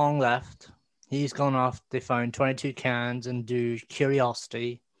 Molyneux's long left. He's gone off. They found 22 cans and do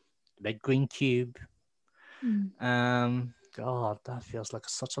Curiosity, the big green cube. God, that feels like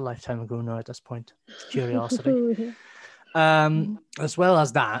such a lifetime ago now at this point. Curiosity. As well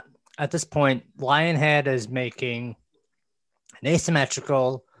as that, at this point, Lionhead is making an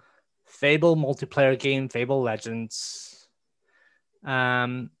asymmetrical Fable multiplayer game, Fable Legends.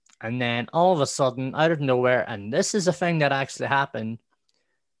 And then all of a sudden, out of nowhere, and this is a thing that actually happened,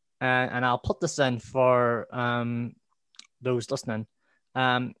 and I'll put this in for those listening.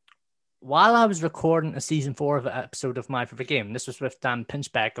 While I was recording a season 4 of an episode of My Favorite Game, this was with Dan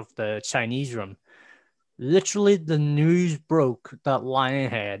Pinchbeck of the Chinese Room. Literally, the news broke that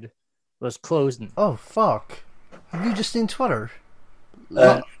Lionhead was closing. Oh, fuck. Have you just seen Twitter?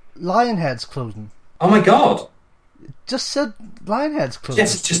 Uh, Lionhead's closing. oh my god! Just said Lionhead's closing.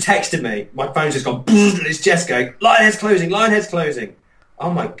 Jess has just texted me. My phone's just gone. And it's Jess going. Lionhead's closing. Lionhead's closing. Oh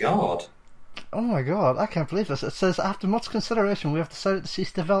my god! Oh my god, I can't believe this. It says, after much consideration, we have decided to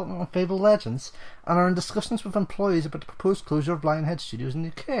cease development on Fable Legends and are in discussions with employees about the proposed closure of Lionhead Studios in the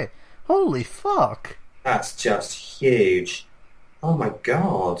UK. Holy fuck! That's just huge. Oh my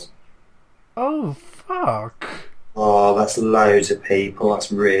god! Oh fuck! Oh, that's loads of people.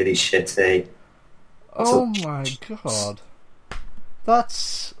 That's really shitty. Oh my god.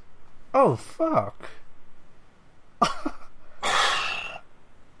 That's... Oh fuck.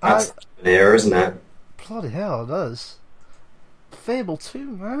 That's near, isn't it? Bloody hell, it is. Fable 2,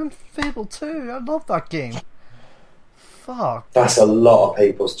 man. Fable 2. I love that game. Fuck. That's a lot of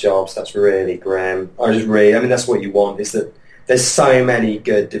people's jobs. That's really grim. I mean, that's what you want, is that there's so many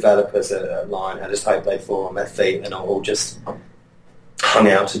good developers at Lionhead. I just hope they fall on their feet and not all just hung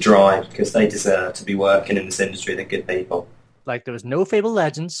out to dry, because they deserve to be working in this industry. They're good people. Like, there was no Fable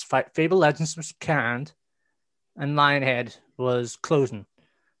Legends. Fable Legends was canned, and Lionhead was closing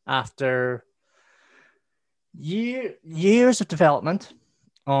after years of development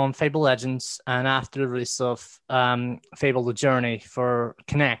on Fable Legends and after the release of Fable The Journey for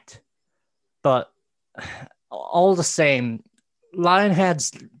Kinect. But all the same,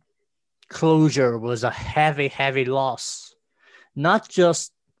 Lionhead's closure was a heavy, heavy loss. Not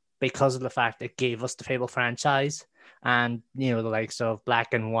just because of the fact it gave us the Fable franchise and, you know, the likes of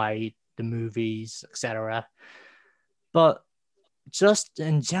Black and White, the movies, etc., but just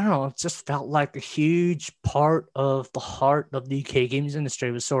in general, it just felt like a huge part of the heart of the UK games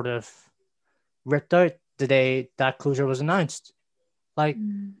industry was sort of ripped out the day that closure was announced. Like,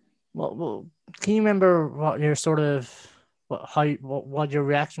 well, can you remember what your sort of what your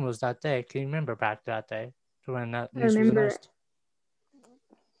reaction was that day? Can you remember back that day to when that news was announced?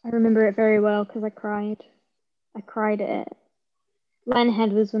 I remember it very well because I cried. I cried at it.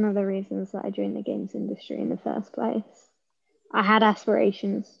 Lionhead was one of the reasons that I joined the games industry in the first place. I had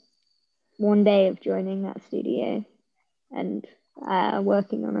aspirations one day of joining that studio and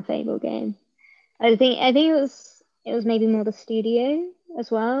working on a Fable game. I think it was maybe more the studio as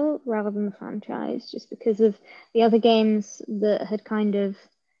well rather than the franchise, just because of the other games that had kind of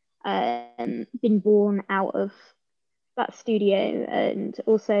been born out of that studio, and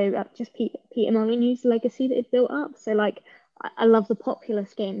also just Peter Molyneux's legacy that it built up. So like I love the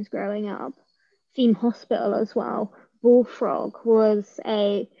Populous games growing up. Theme Hospital as well. Bullfrog was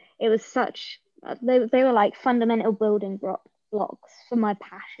it was such, they were like fundamental building blocks for my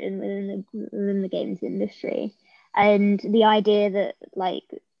passion within the games industry. And the idea that like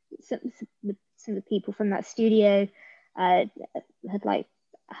some of the people from that studio had like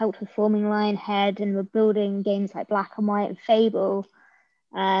helped with forming Lionhead and were building games like Black and White and Fable.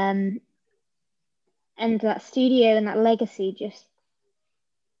 And that studio and that legacy just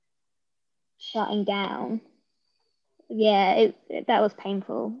shutting down. Yeah, that was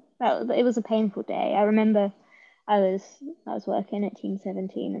painful. It was a painful day. I remember I was working at Team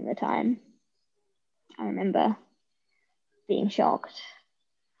 17 at the time. I remember being shocked,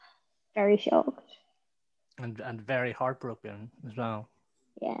 very shocked, and very heartbroken as well.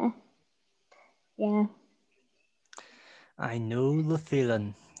 Yeah, yeah. I know the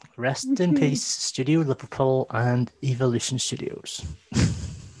feeling. Rest in peace, Studio Liverpool and Evolution Studios.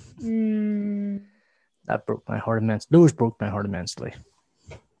 That broke my heart immensely. Those broke my heart immensely.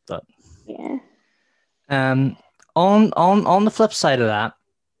 But yeah. On the flip side of that,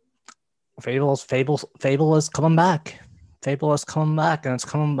 Fable is coming back. Fable is coming back, and it's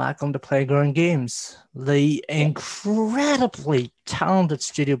coming back on the Playground Games, the incredibly talented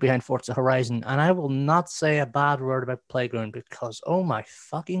studio behind Forza Horizon. And I will not say a bad word about Playground because, oh my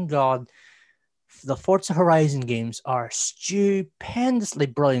fucking god, the Forza Horizon games are stupendously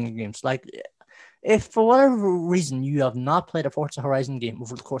brilliant games. Like, if for whatever reason you have not played a Forza Horizon game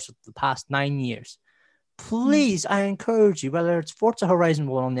over the course of the past 9 years, please, I encourage you, whether it's Forza Horizon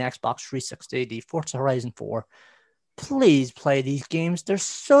 1 on the Xbox 360, the Forza Horizon 4, please play these games. They're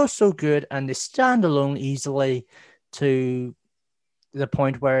so good, and they stand alone easily to the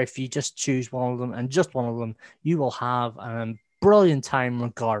point where if you just choose one of them and just one of them, you will have a brilliant time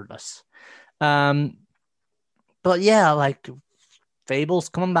regardless. But yeah, like Fable's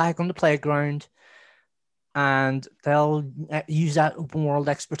coming back on the Playground, and they'll use that open world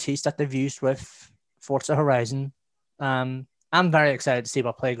expertise that they've used with Forza Horizon. I'm very excited to see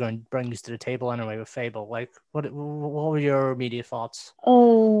what Playground brings to the table anyway with Fable. Like, what were your immediate thoughts?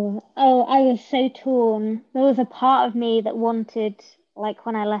 Oh, I was so torn. There was a part of me that wanted, like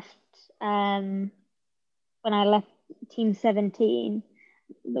when I left Team 17,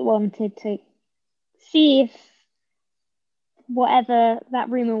 that wanted to see if whatever that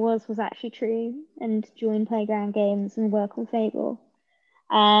rumor was actually true and join Playground Games and work on Fable.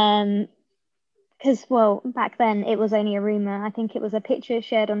 Because, well, back then it was only a rumor. I think it was a picture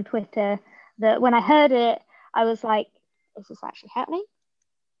shared on Twitter that when I heard it, I was like, is this actually happening?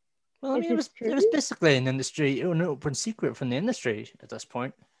 Well, I mean, it was basically an open secret from the industry at this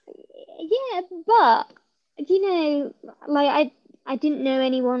point. Yeah, but, like, I didn't know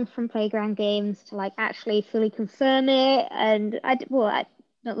anyone from Playground Games to, like, actually fully confirm it. And I don't know.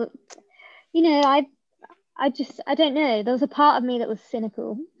 There was a part of me that was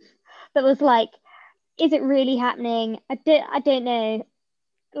cynical, that was like, is it really happening? I don't know.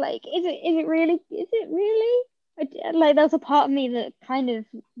 Like, is it really? Like, there was a part of me that kind of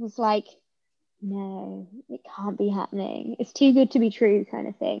was like, no, it can't be happening. It's too good to be true, kind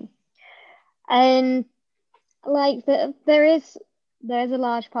of thing. And like, there's a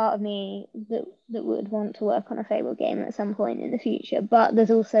large part of me that would want to work on a Fable game at some point in the future. But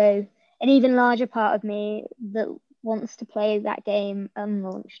there's also an even larger part of me that wants to play that game on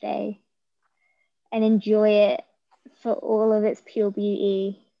launch day and enjoy it for all of its pure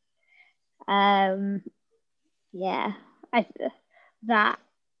beauty. Yeah, I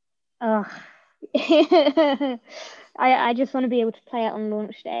just want to be able to play it on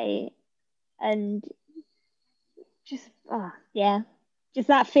launch day and just just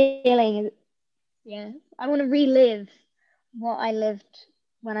that feeling. Yeah, I want to relive what I lived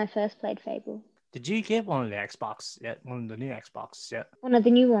when I first played Fable. Did you get one of the Xbox yet? One of the new Xboxes yet? One of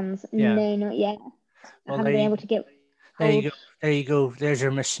the new ones? Yeah. No, not yet. Well, I haven't been able to get. There you go. There's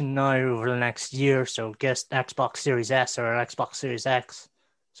your mission now over the next year or so. Guess Xbox Series S or Xbox Series X.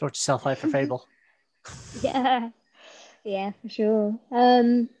 Sort yourself out for Fable. Yeah, for sure.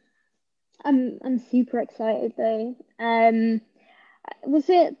 I'm super excited though. Was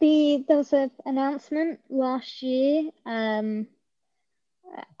it there was an announcement last year? I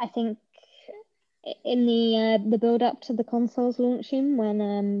think in the build up to the consoles launching,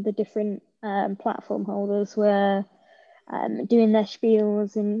 when the different platform holders were doing their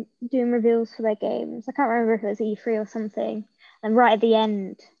spiels and doing reveals for their games. I can't remember if it was E3 or something. And right at the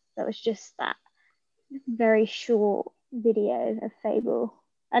end, there was just that very short video of Fable.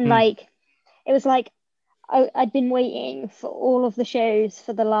 And like, it was like, I'd been waiting for all of the shows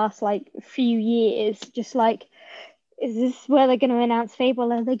for the last like few years, just like is this where they're going to announce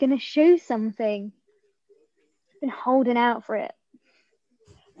Fable? Are they going to show something? I've been holding out for it.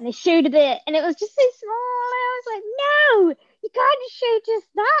 And they showed a bit, and it was just so small. And I was like, no, you can't just show just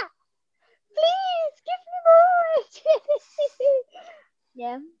that. Please, give me more.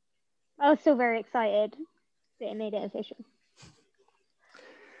 Yeah. I was still very excited that it made it official.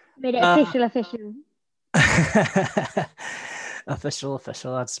 Made it official. Official.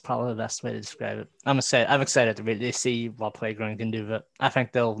 That's probably the best way to describe it. I'm excited to really see what Playground can do with it. I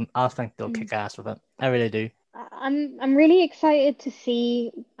think they'll kick ass with it. I really do. I'm really excited to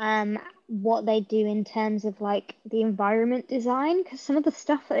see what they do in terms of like the environment design, because some of the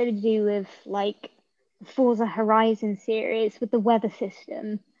stuff that they do with like Forza Horizon series with the weather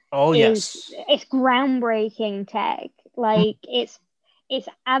system. Oh yes, it's groundbreaking tech. Like it's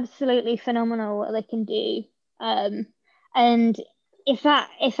absolutely phenomenal what they can do. And if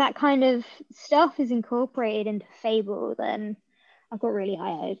that kind of stuff is incorporated into Fable, then I've got really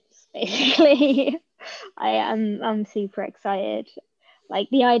high hopes. Basically, I'm super excited. Like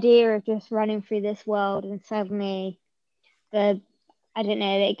the idea of just running through this world and suddenly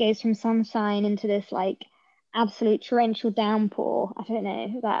it goes from sunshine into this like absolute torrential downpour. I don't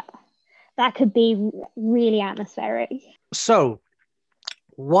know, that could be really atmospheric. So,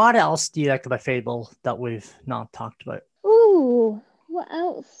 what else do you like about Fable that we've not talked about? Ooh, what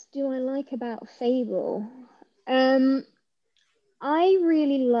else do I like about Fable? I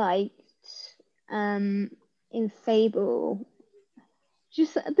really liked in Fable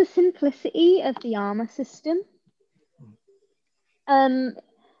just the simplicity of the armor system.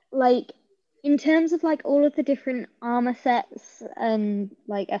 Like in terms of like all of the different armor sets and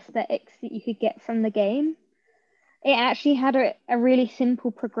like aesthetics that you could get from the game, it actually had a really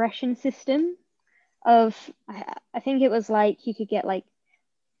simple progression system of, I think it was like you could get like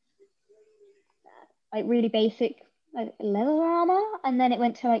really basic like leather armor, and then it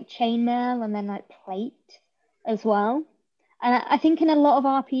went to like chainmail and then like plate as well. And I think in a lot of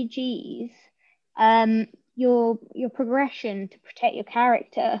RPGs, your progression to protect your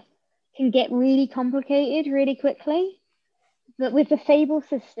character can get really complicated really quickly. But with the Fable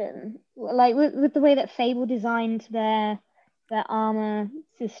system, like with the way that Fable designed their armor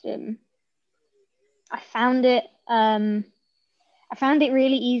system, I found it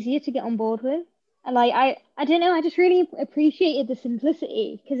really easier to get on board with. And like I don't know, I just really appreciated the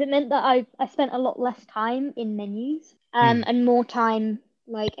simplicity, because it meant that I spent a lot less time in menus and more time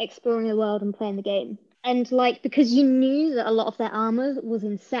like exploring the world and playing the game. And like because you knew that a lot of their armor was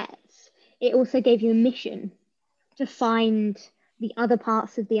in sets, it also gave you a mission to find the other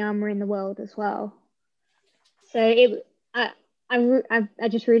parts of the armor in the world as well. So I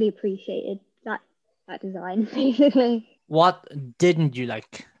just really appreciated that design, basically. What didn't you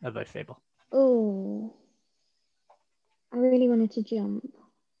like about Fable? Oh, I really wanted to jump.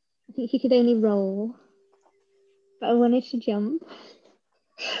 I think he could only roll, but I wanted to jump.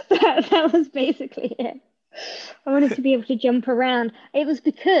 that was basically it. I wanted to be able to jump around. It was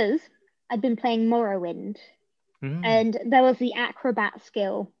because I'd been playing Morrowind, and there was the acrobat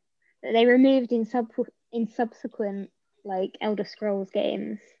skill that they removed in subsequent like Elder Scrolls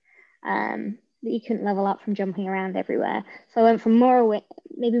games. That you couldn't level up from jumping around everywhere. So I went from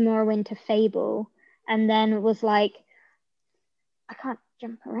Morrowind to Fable, and then it was like, I can't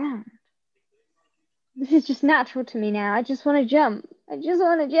jump around. This is just natural to me now. I just want to jump. But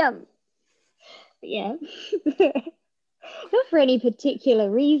yeah. Not for any particular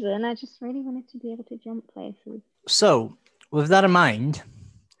reason. I just really wanted to be able to jump places. So, with that in mind,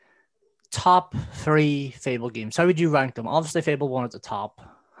 top 3 Fable games. How would you rank them? Obviously, Fable 1 at the top.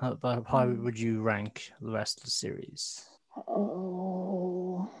 How would you rank the rest of the series?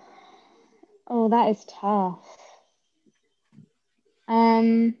 Oh, that is tough.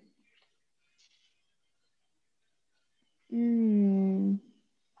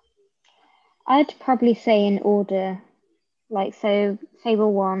 I'd probably say in order, like so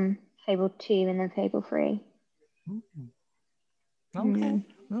Fable 1, Fable 2, and then Fable 3.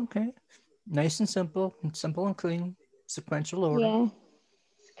 Okay. Nice and simple and clean. Sequential order. Yeah.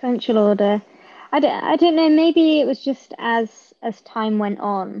 Sequential order. I don't know, maybe it was just as time went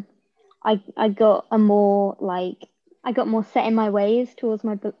on, I got more set in my ways towards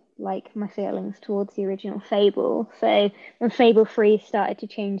my feelings towards the original Fable. So when Fable 3 started to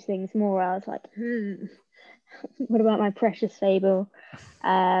change things more, I was like, what about my precious Fable?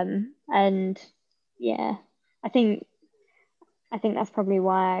 And yeah, I think that's probably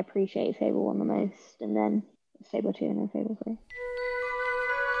why I appreciate Fable 1 the most, and then Fable 2 and then Fable 3.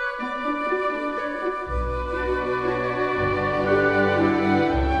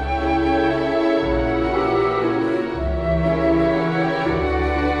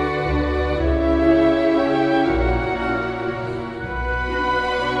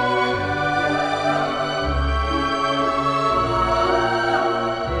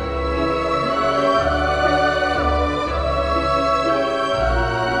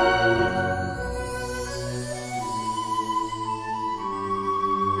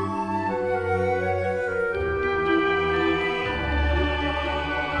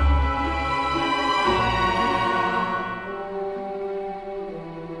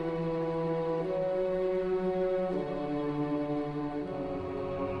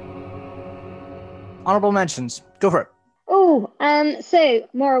 Honorable mentions. Go for it. Oh, so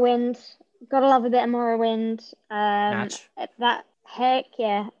Morrowind. Gotta love a bit of Morrowind. Match. That heck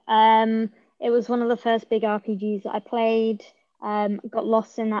yeah. It was one of the first big RPGs that I played. Got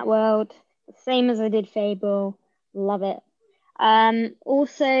lost in that world, same as I did Fable. Love it.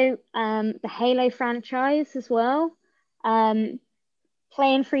 Also, the Halo franchise as well.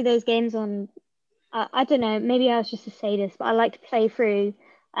 Playing through those games on, I don't know, maybe I was just a sadist, but I like to play through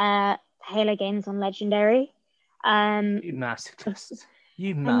Halo games on Legendary. You masochist.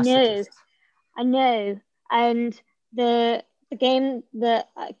 You I know, masochist. I know. And the game that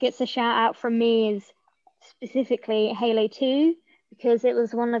gets a shout out from me is specifically Halo 2, because it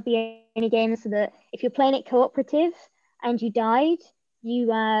was one of the only games that if you're playing it cooperative and you died, you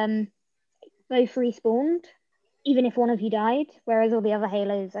both respawned, even if one of you died. Whereas all the other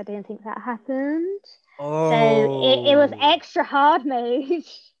Halos, I don't think that happened. Oh. So it was extra hard mode.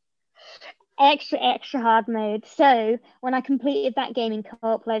 extra hard mode. So when I completed that game in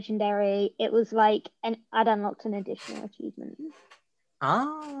co-op Legendary, it was like I'd unlocked an additional achievement.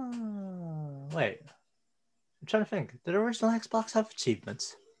 Wait. I'm trying to think. Did the original Xbox have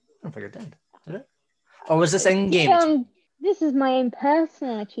achievements? I don't think it did it? Or was this in-game? This is my own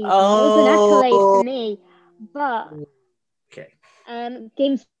personal achievement. It was an accolade for me. But okay.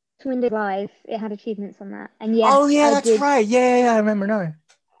 Games Windows Live, it had achievements on that. And yes, that's right. Yeah, I remember now.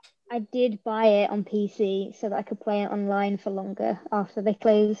 I did buy it on PC so that I could play it online for longer after they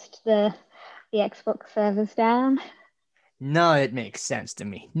closed the Xbox servers down. No, it makes sense to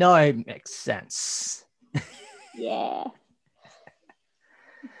me. No, it makes sense. Yeah.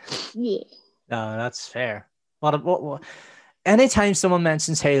 Yeah. No, that's fair. What? Anytime someone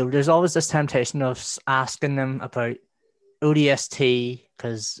mentions Halo, there's always this temptation of asking them about ODST,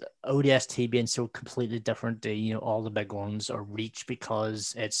 because ODST being so completely different to all the big ones, or Reach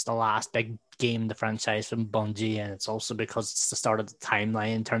because it's the last big game in the franchise from Bungie, and it's also because it's the start of the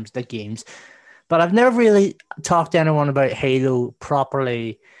timeline in terms of the games. But I've never really talked to anyone about Halo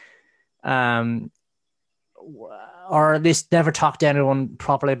properly, or at least never talked to anyone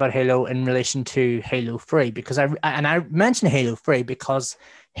properly about Halo in relation to Halo 3, because I mentioned Halo 3 because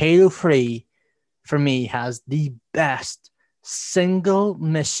Halo 3 for me has the best single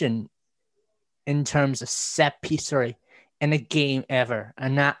mission in terms of set piecery in a game ever,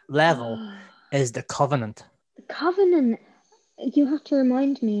 and that level is the Covenant. The Covenant? You have to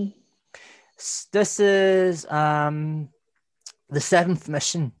remind me. This is the 7th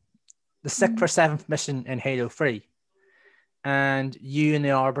mission, the 6th or 7th mission in Halo 3. And you and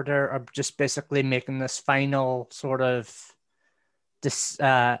the Arbiter are just basically making this final sort of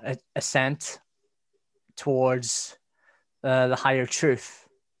ascent towards the higher truth.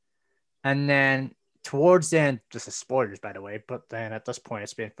 And then towards the end, this is spoilers, by the way, but then at this point,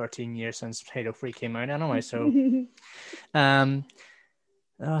 it's been 13 years since Halo 3 came out anyway, so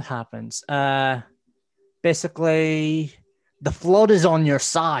what happens? Basically, the Flood is on your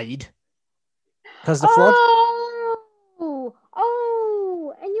side. Because the Flood...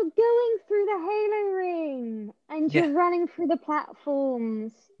 Oh, and you're going through the Halo ring, and you're running through the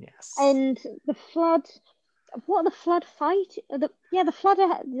platforms. Yes. And the Flood... What the Flood fight? The Flood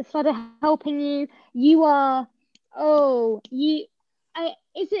are helping you. You are. Is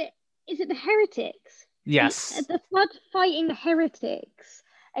it the heretics? Yes. The Flood fighting the heretics,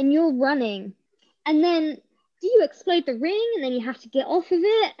 and you're running, and then do you explode the ring, and then you have to get off of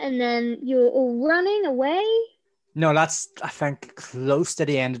it, and then you're all running away? No, that's I think close to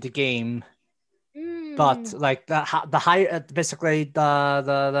the end of the game. But like the high, basically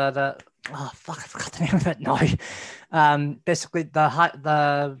the oh fuck, I forgot the name of it now.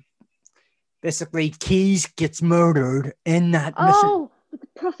 Basically Keyes gets murdered in that mission. Oh, the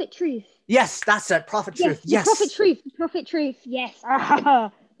Prophet Truth. Yes, that's it. Prophet Truth. Yes. Prophet Truth. Yes.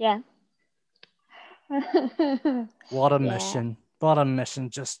 Yeah. What a mission. What a mission.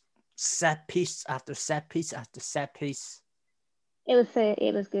 Just set piece after set piece after set piece. It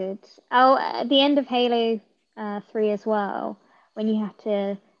was good. Oh, at the end of Halo 3 as well, when you have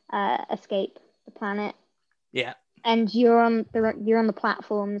to escape the planet. Yeah. And you're on the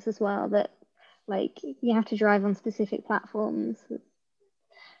platforms as well, that like you have to drive on specific platforms to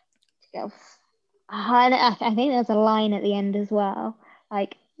go. I think there's a line at the end as well,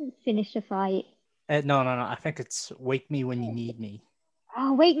 like finish the fight. No. I think it's wake me when you need me.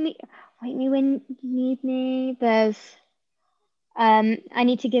 Oh, wake me when you need me. There's I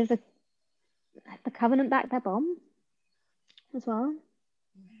need to give the Covenant back their bomb as well.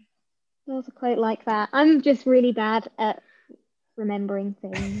 There's a quote like that. I'm just really bad at remembering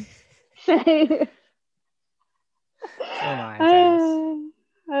things. So am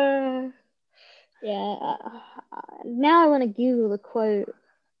I. Yeah. Now I want to Google the quote.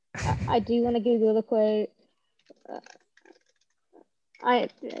 I do want to Google the quote.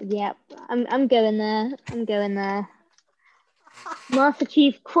 Yeah, I'm going there. I'm going there. Master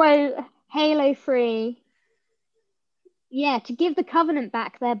Chief quote Halo 3. Yeah, to give the Covenant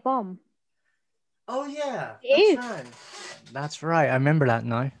back their bomb. Oh yeah, It is. right. That's right. I remember that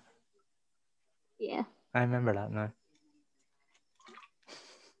now. Yeah. I remember that now.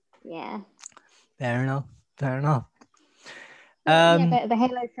 Yeah. Fair enough. Fair enough. But the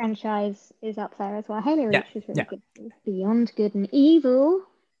Halo franchise is up there as well. Halo Reach is really good. Beyond Good and Evil.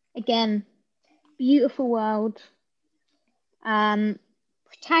 Again, beautiful world.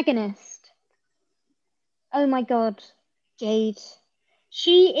 Protagonist. Oh my god, Jade.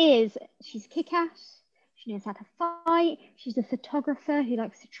 She's kick-ass. She knows how to fight. She's a photographer who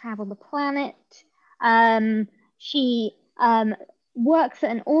likes to travel the planet. She works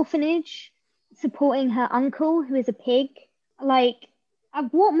at an orphanage supporting her uncle who is a pig. Like,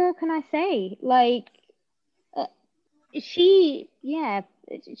 what more can I say? Like, she's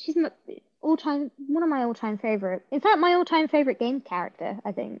my one of my all-time favorite. In fact, my all-time favorite game character,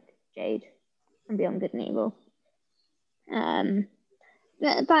 I think, Jade from Beyond Good and Evil.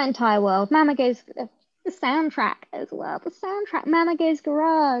 That entire world. Mama Goes, the soundtrack as well. The soundtrack, Mama Goes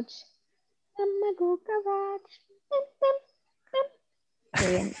Garage. Mama Go Garage.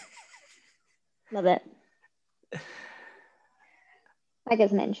 Brilliant. Love it. That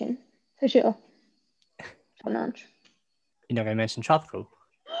gets mentioned, for sure. Top notch. You're not going to mention Tropical?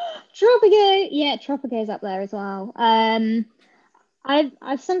 Tropico! Yeah, Tropico's up there as well. I've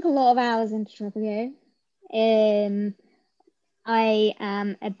sunk a lot of hours into Tropico. I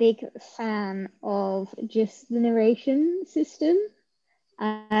am a big fan of just the narration system.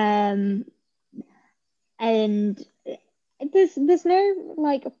 And there's no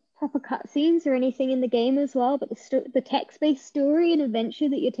like proper cutscenes or anything in the game as well, but the text-based story and adventure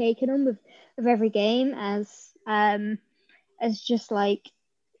that you're taking on with every game as just like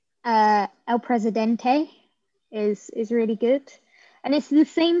El Presidente is really good, and it's the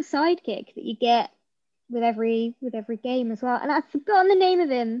same sidekick that you get with every game as well. And I've forgotten the name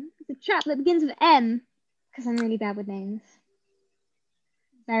of him. It's a chap that begins with M, because I'm really bad with names.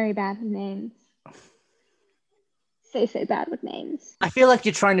 Very bad with names. So bad with names. I feel like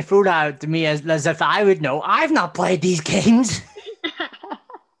you're trying to throw that out to me as if I would know. I've not played these games.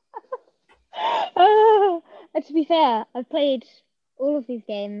 To be fair, I've played all of these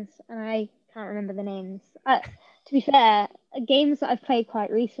games and I can't remember the names. To be fair, games that I've played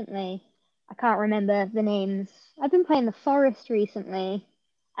quite recently, I can't remember the names. I've been playing The Forest recently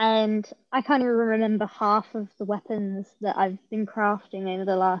and I can't even remember half of the weapons that I've been crafting over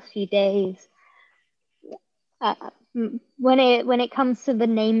the last few days. When it comes to the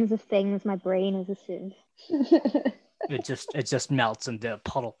names of things, my brain is a sieve. It just melts into a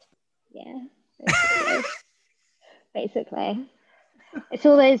puddle. Yeah, basically. It's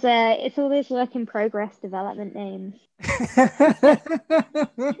all those work in progress development names.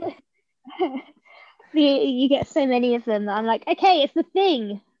 You get so many of them that I'm like, okay, it's the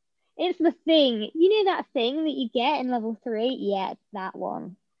thing. It's the thing. You know that thing that you get in level 3? Yeah, that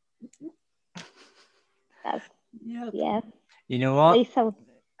one. Yeah. You know what?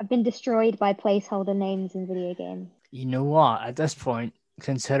 I've been destroyed by placeholder names in video games. You know what? At this point,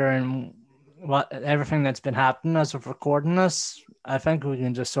 considering everything that's been happening as of recording this, I think we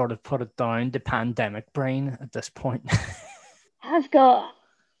can just sort of put it down to pandemic brain at this point. I've got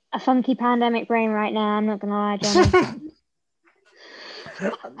a funky pandemic brain right now. I'm not gonna lie, Johnny.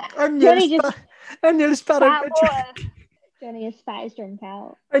 I nearly spat out my drink. Johnny has spat his drink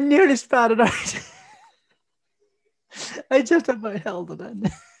out. I nearly spat it out. I just about held it in.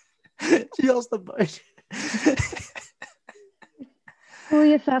 Just about. Pull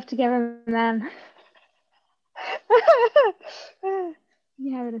yourself together, man.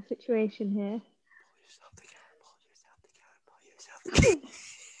 You're having a situation here.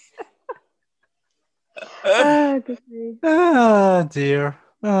 Oh, good grief. Oh dear.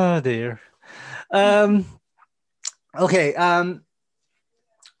 Oh dear. Okay.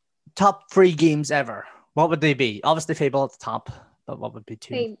 Top 3 games ever. What would they be? Obviously, Fable at the top, but what would be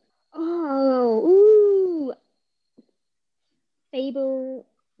 2? Fable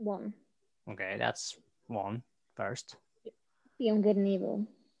 1. Okay, that's 1 first. Beyond Good and Evil.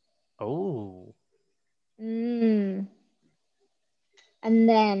 Oh. And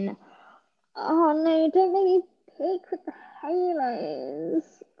then, oh no, don't make me pick with the Halos.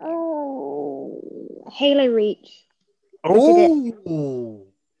 Oh, Halo Reach. Oh.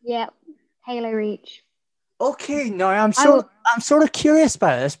 Yep, Halo Reach. Okay, now I'm sort of curious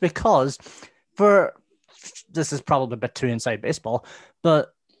about this because for this is probably a bit too inside baseball,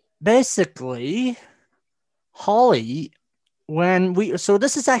 but basically, Holly, so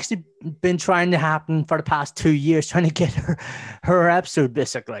this has actually been trying to happen for the past 2 years, trying to get her episode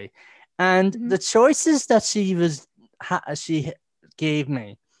basically, and the choices that she gave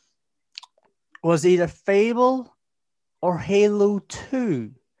me was either Fable or Halo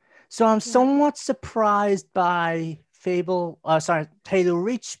 2. So I'm somewhat surprised by Halo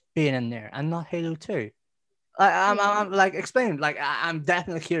Reach being in there and not Halo 2. I'm like, explain. Like, I'm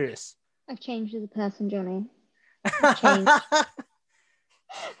definitely curious. I've changed as a person, Johnny. I've changed.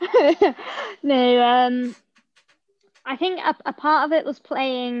 No, I think a part of it was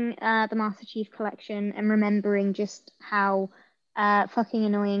playing the Master Chief Collection and remembering just how fucking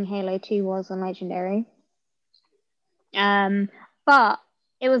annoying Halo 2 was on Legendary. But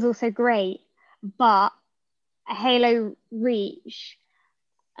it was also great. But Halo Reach,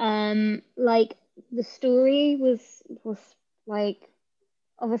 like the story was like,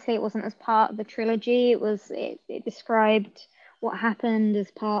 obviously it wasn't as part of the trilogy. It described what happened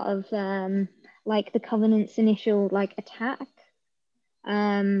as part of like the Covenant's initial like attack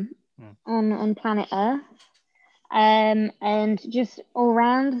on planet Earth. And just all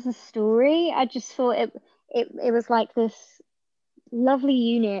around as a story, I just thought it was like this lovely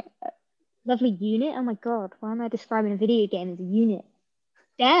unit. Oh my god, why am I describing a video game as a unit?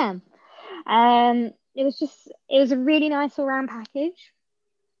 Damn. It was a really nice all-round package,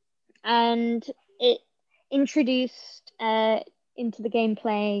 and it introduced into the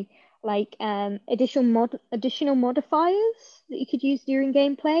gameplay like additional modifiers that you could use during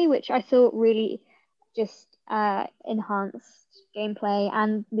gameplay, which I thought really just enhanced gameplay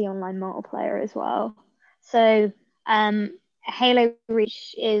and the online multiplayer as well. So Halo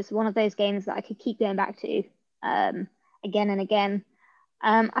Reach is one of those games that I could keep going back to again and again.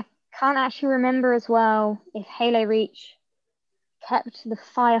 I can't actually remember as well if Halo Reach kept the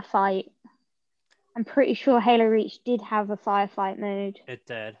firefight. I'm pretty sure Halo Reach did have a firefight mode. It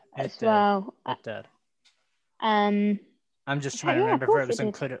did. Well. It did. I'm just trying to remember if it was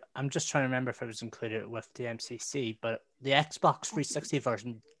included. I'm just trying to remember if it was included with the MCC, but the Xbox 360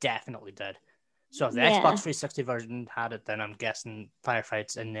 version definitely did. So if the Xbox 360 version had it, then I'm guessing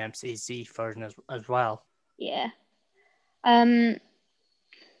firefights in the MCC version as well. Yeah. There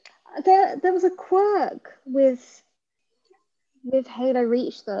was a quirk with Halo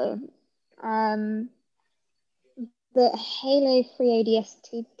Reach though. That Halo 3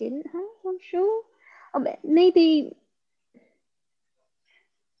 ADST didn't have, I'm sure. Maybe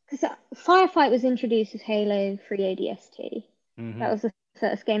because Firefight was introduced as Halo 3 ADST. That was the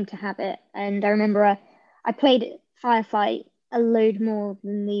first game to have it, and I remember I played Firefight a load more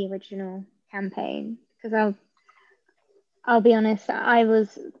than the original campaign because I'll be honest, I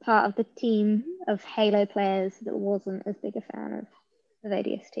was part of the team of Halo players that wasn't as big a fan of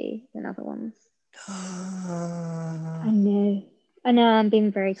ADST than other ones. I know I'm being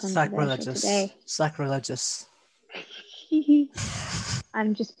very controversial today. Sacrilegious.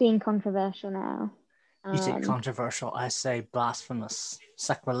 I'm just being controversial now. You say controversial, I say blasphemous,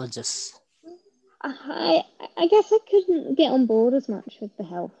 sacrilegious. I guess I couldn't get on board as much with the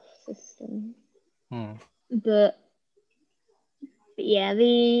health system. But yeah,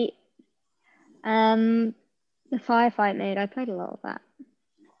 the firefight mode, I played a lot of that.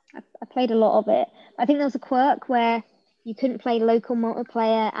 I played a lot of it. I think there was a quirk where you couldn't play local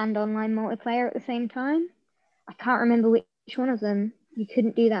multiplayer and online multiplayer at the same time. I can't remember which one of them you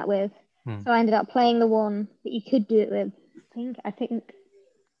couldn't do that with. So I ended up playing the one that you could do it with. I think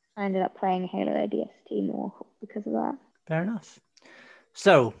I ended up playing Halo ODST more because of that. Fair enough.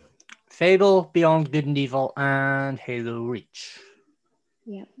 So, Fable, Beyond Good and Evil, and Halo Reach.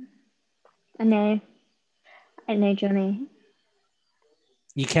 Yeah. I know, Johnny.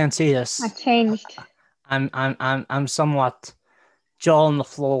 You can't see this. I've changed. I'm somewhat jaw on the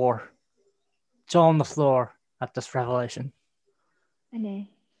floor at this revelation. I know.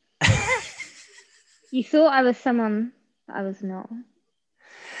 You thought I was someone that I was not.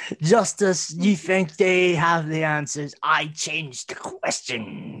 Justice, you think they have the answers? I changed the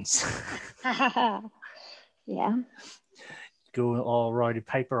questions. Yeah. Go all Roddy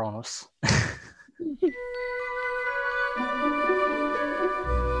Piper on us.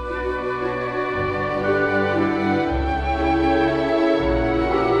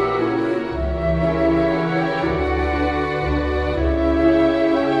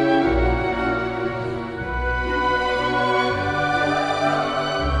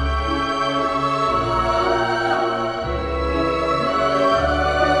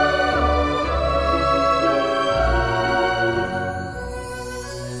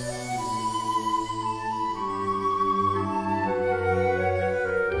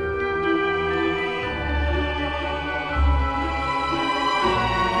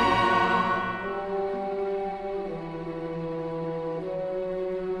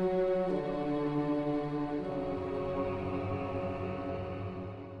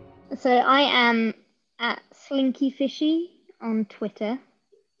 So I am at Slinky Fishy on Twitter.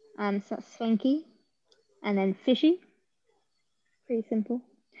 So that's Slinky and then Fishy. Pretty simple.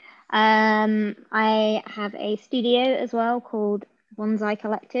 I have a studio as well called Bonsai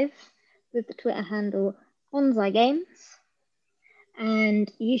Collective with the Twitter handle Bonsai Games.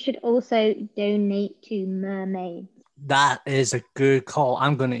 And you should also donate to mermaids. That is a good call. I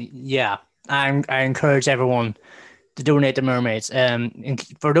encourage everyone to donate to mermaids.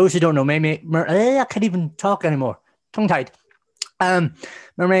 For those who don't know, I can't even talk anymore. Tongue-tied.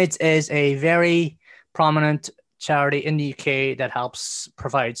 Mermaids is a very prominent charity in the UK that helps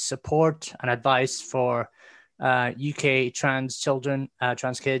provide support and advice for UK trans children,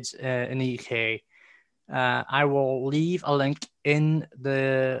 trans kids in the UK. I will leave a link in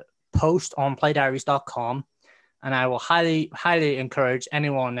the post on playdiaries.com, and I will highly, highly encourage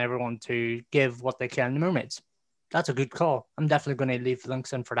everyone to give what they can to mermaids. That's a good call. I'm definitely going to leave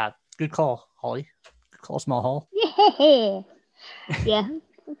links in for that. Good call, Holly. Good call, Small Hall. Yeah,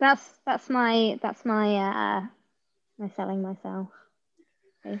 that's my selling myself,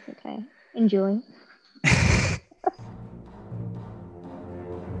 basically. Enjoy.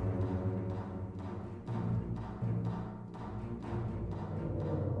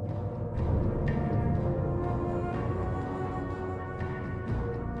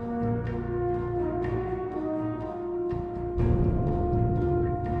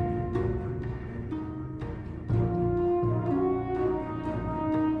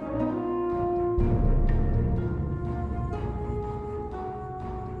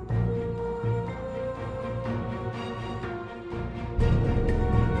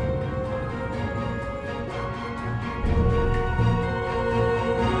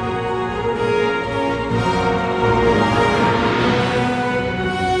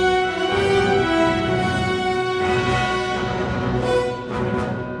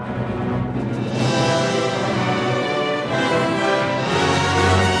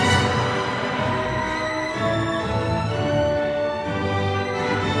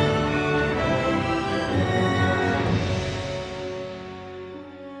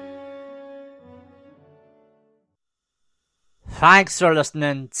 Thanks for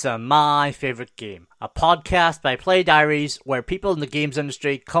listening to My Favorite Game, a podcast by Play Diaries where people in the games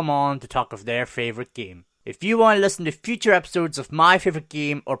industry come on to talk of their favorite game. If you want to listen to future episodes of My Favorite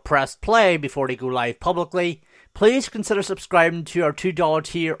Game or press play before they go live publicly, please consider subscribing to our $2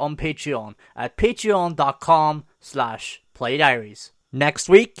 tier on Patreon at patreon.com/playdiaries. Next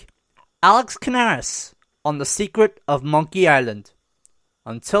week, Alex Canaris on The Secret of Monkey Island.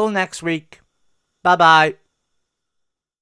 Until next week, bye bye.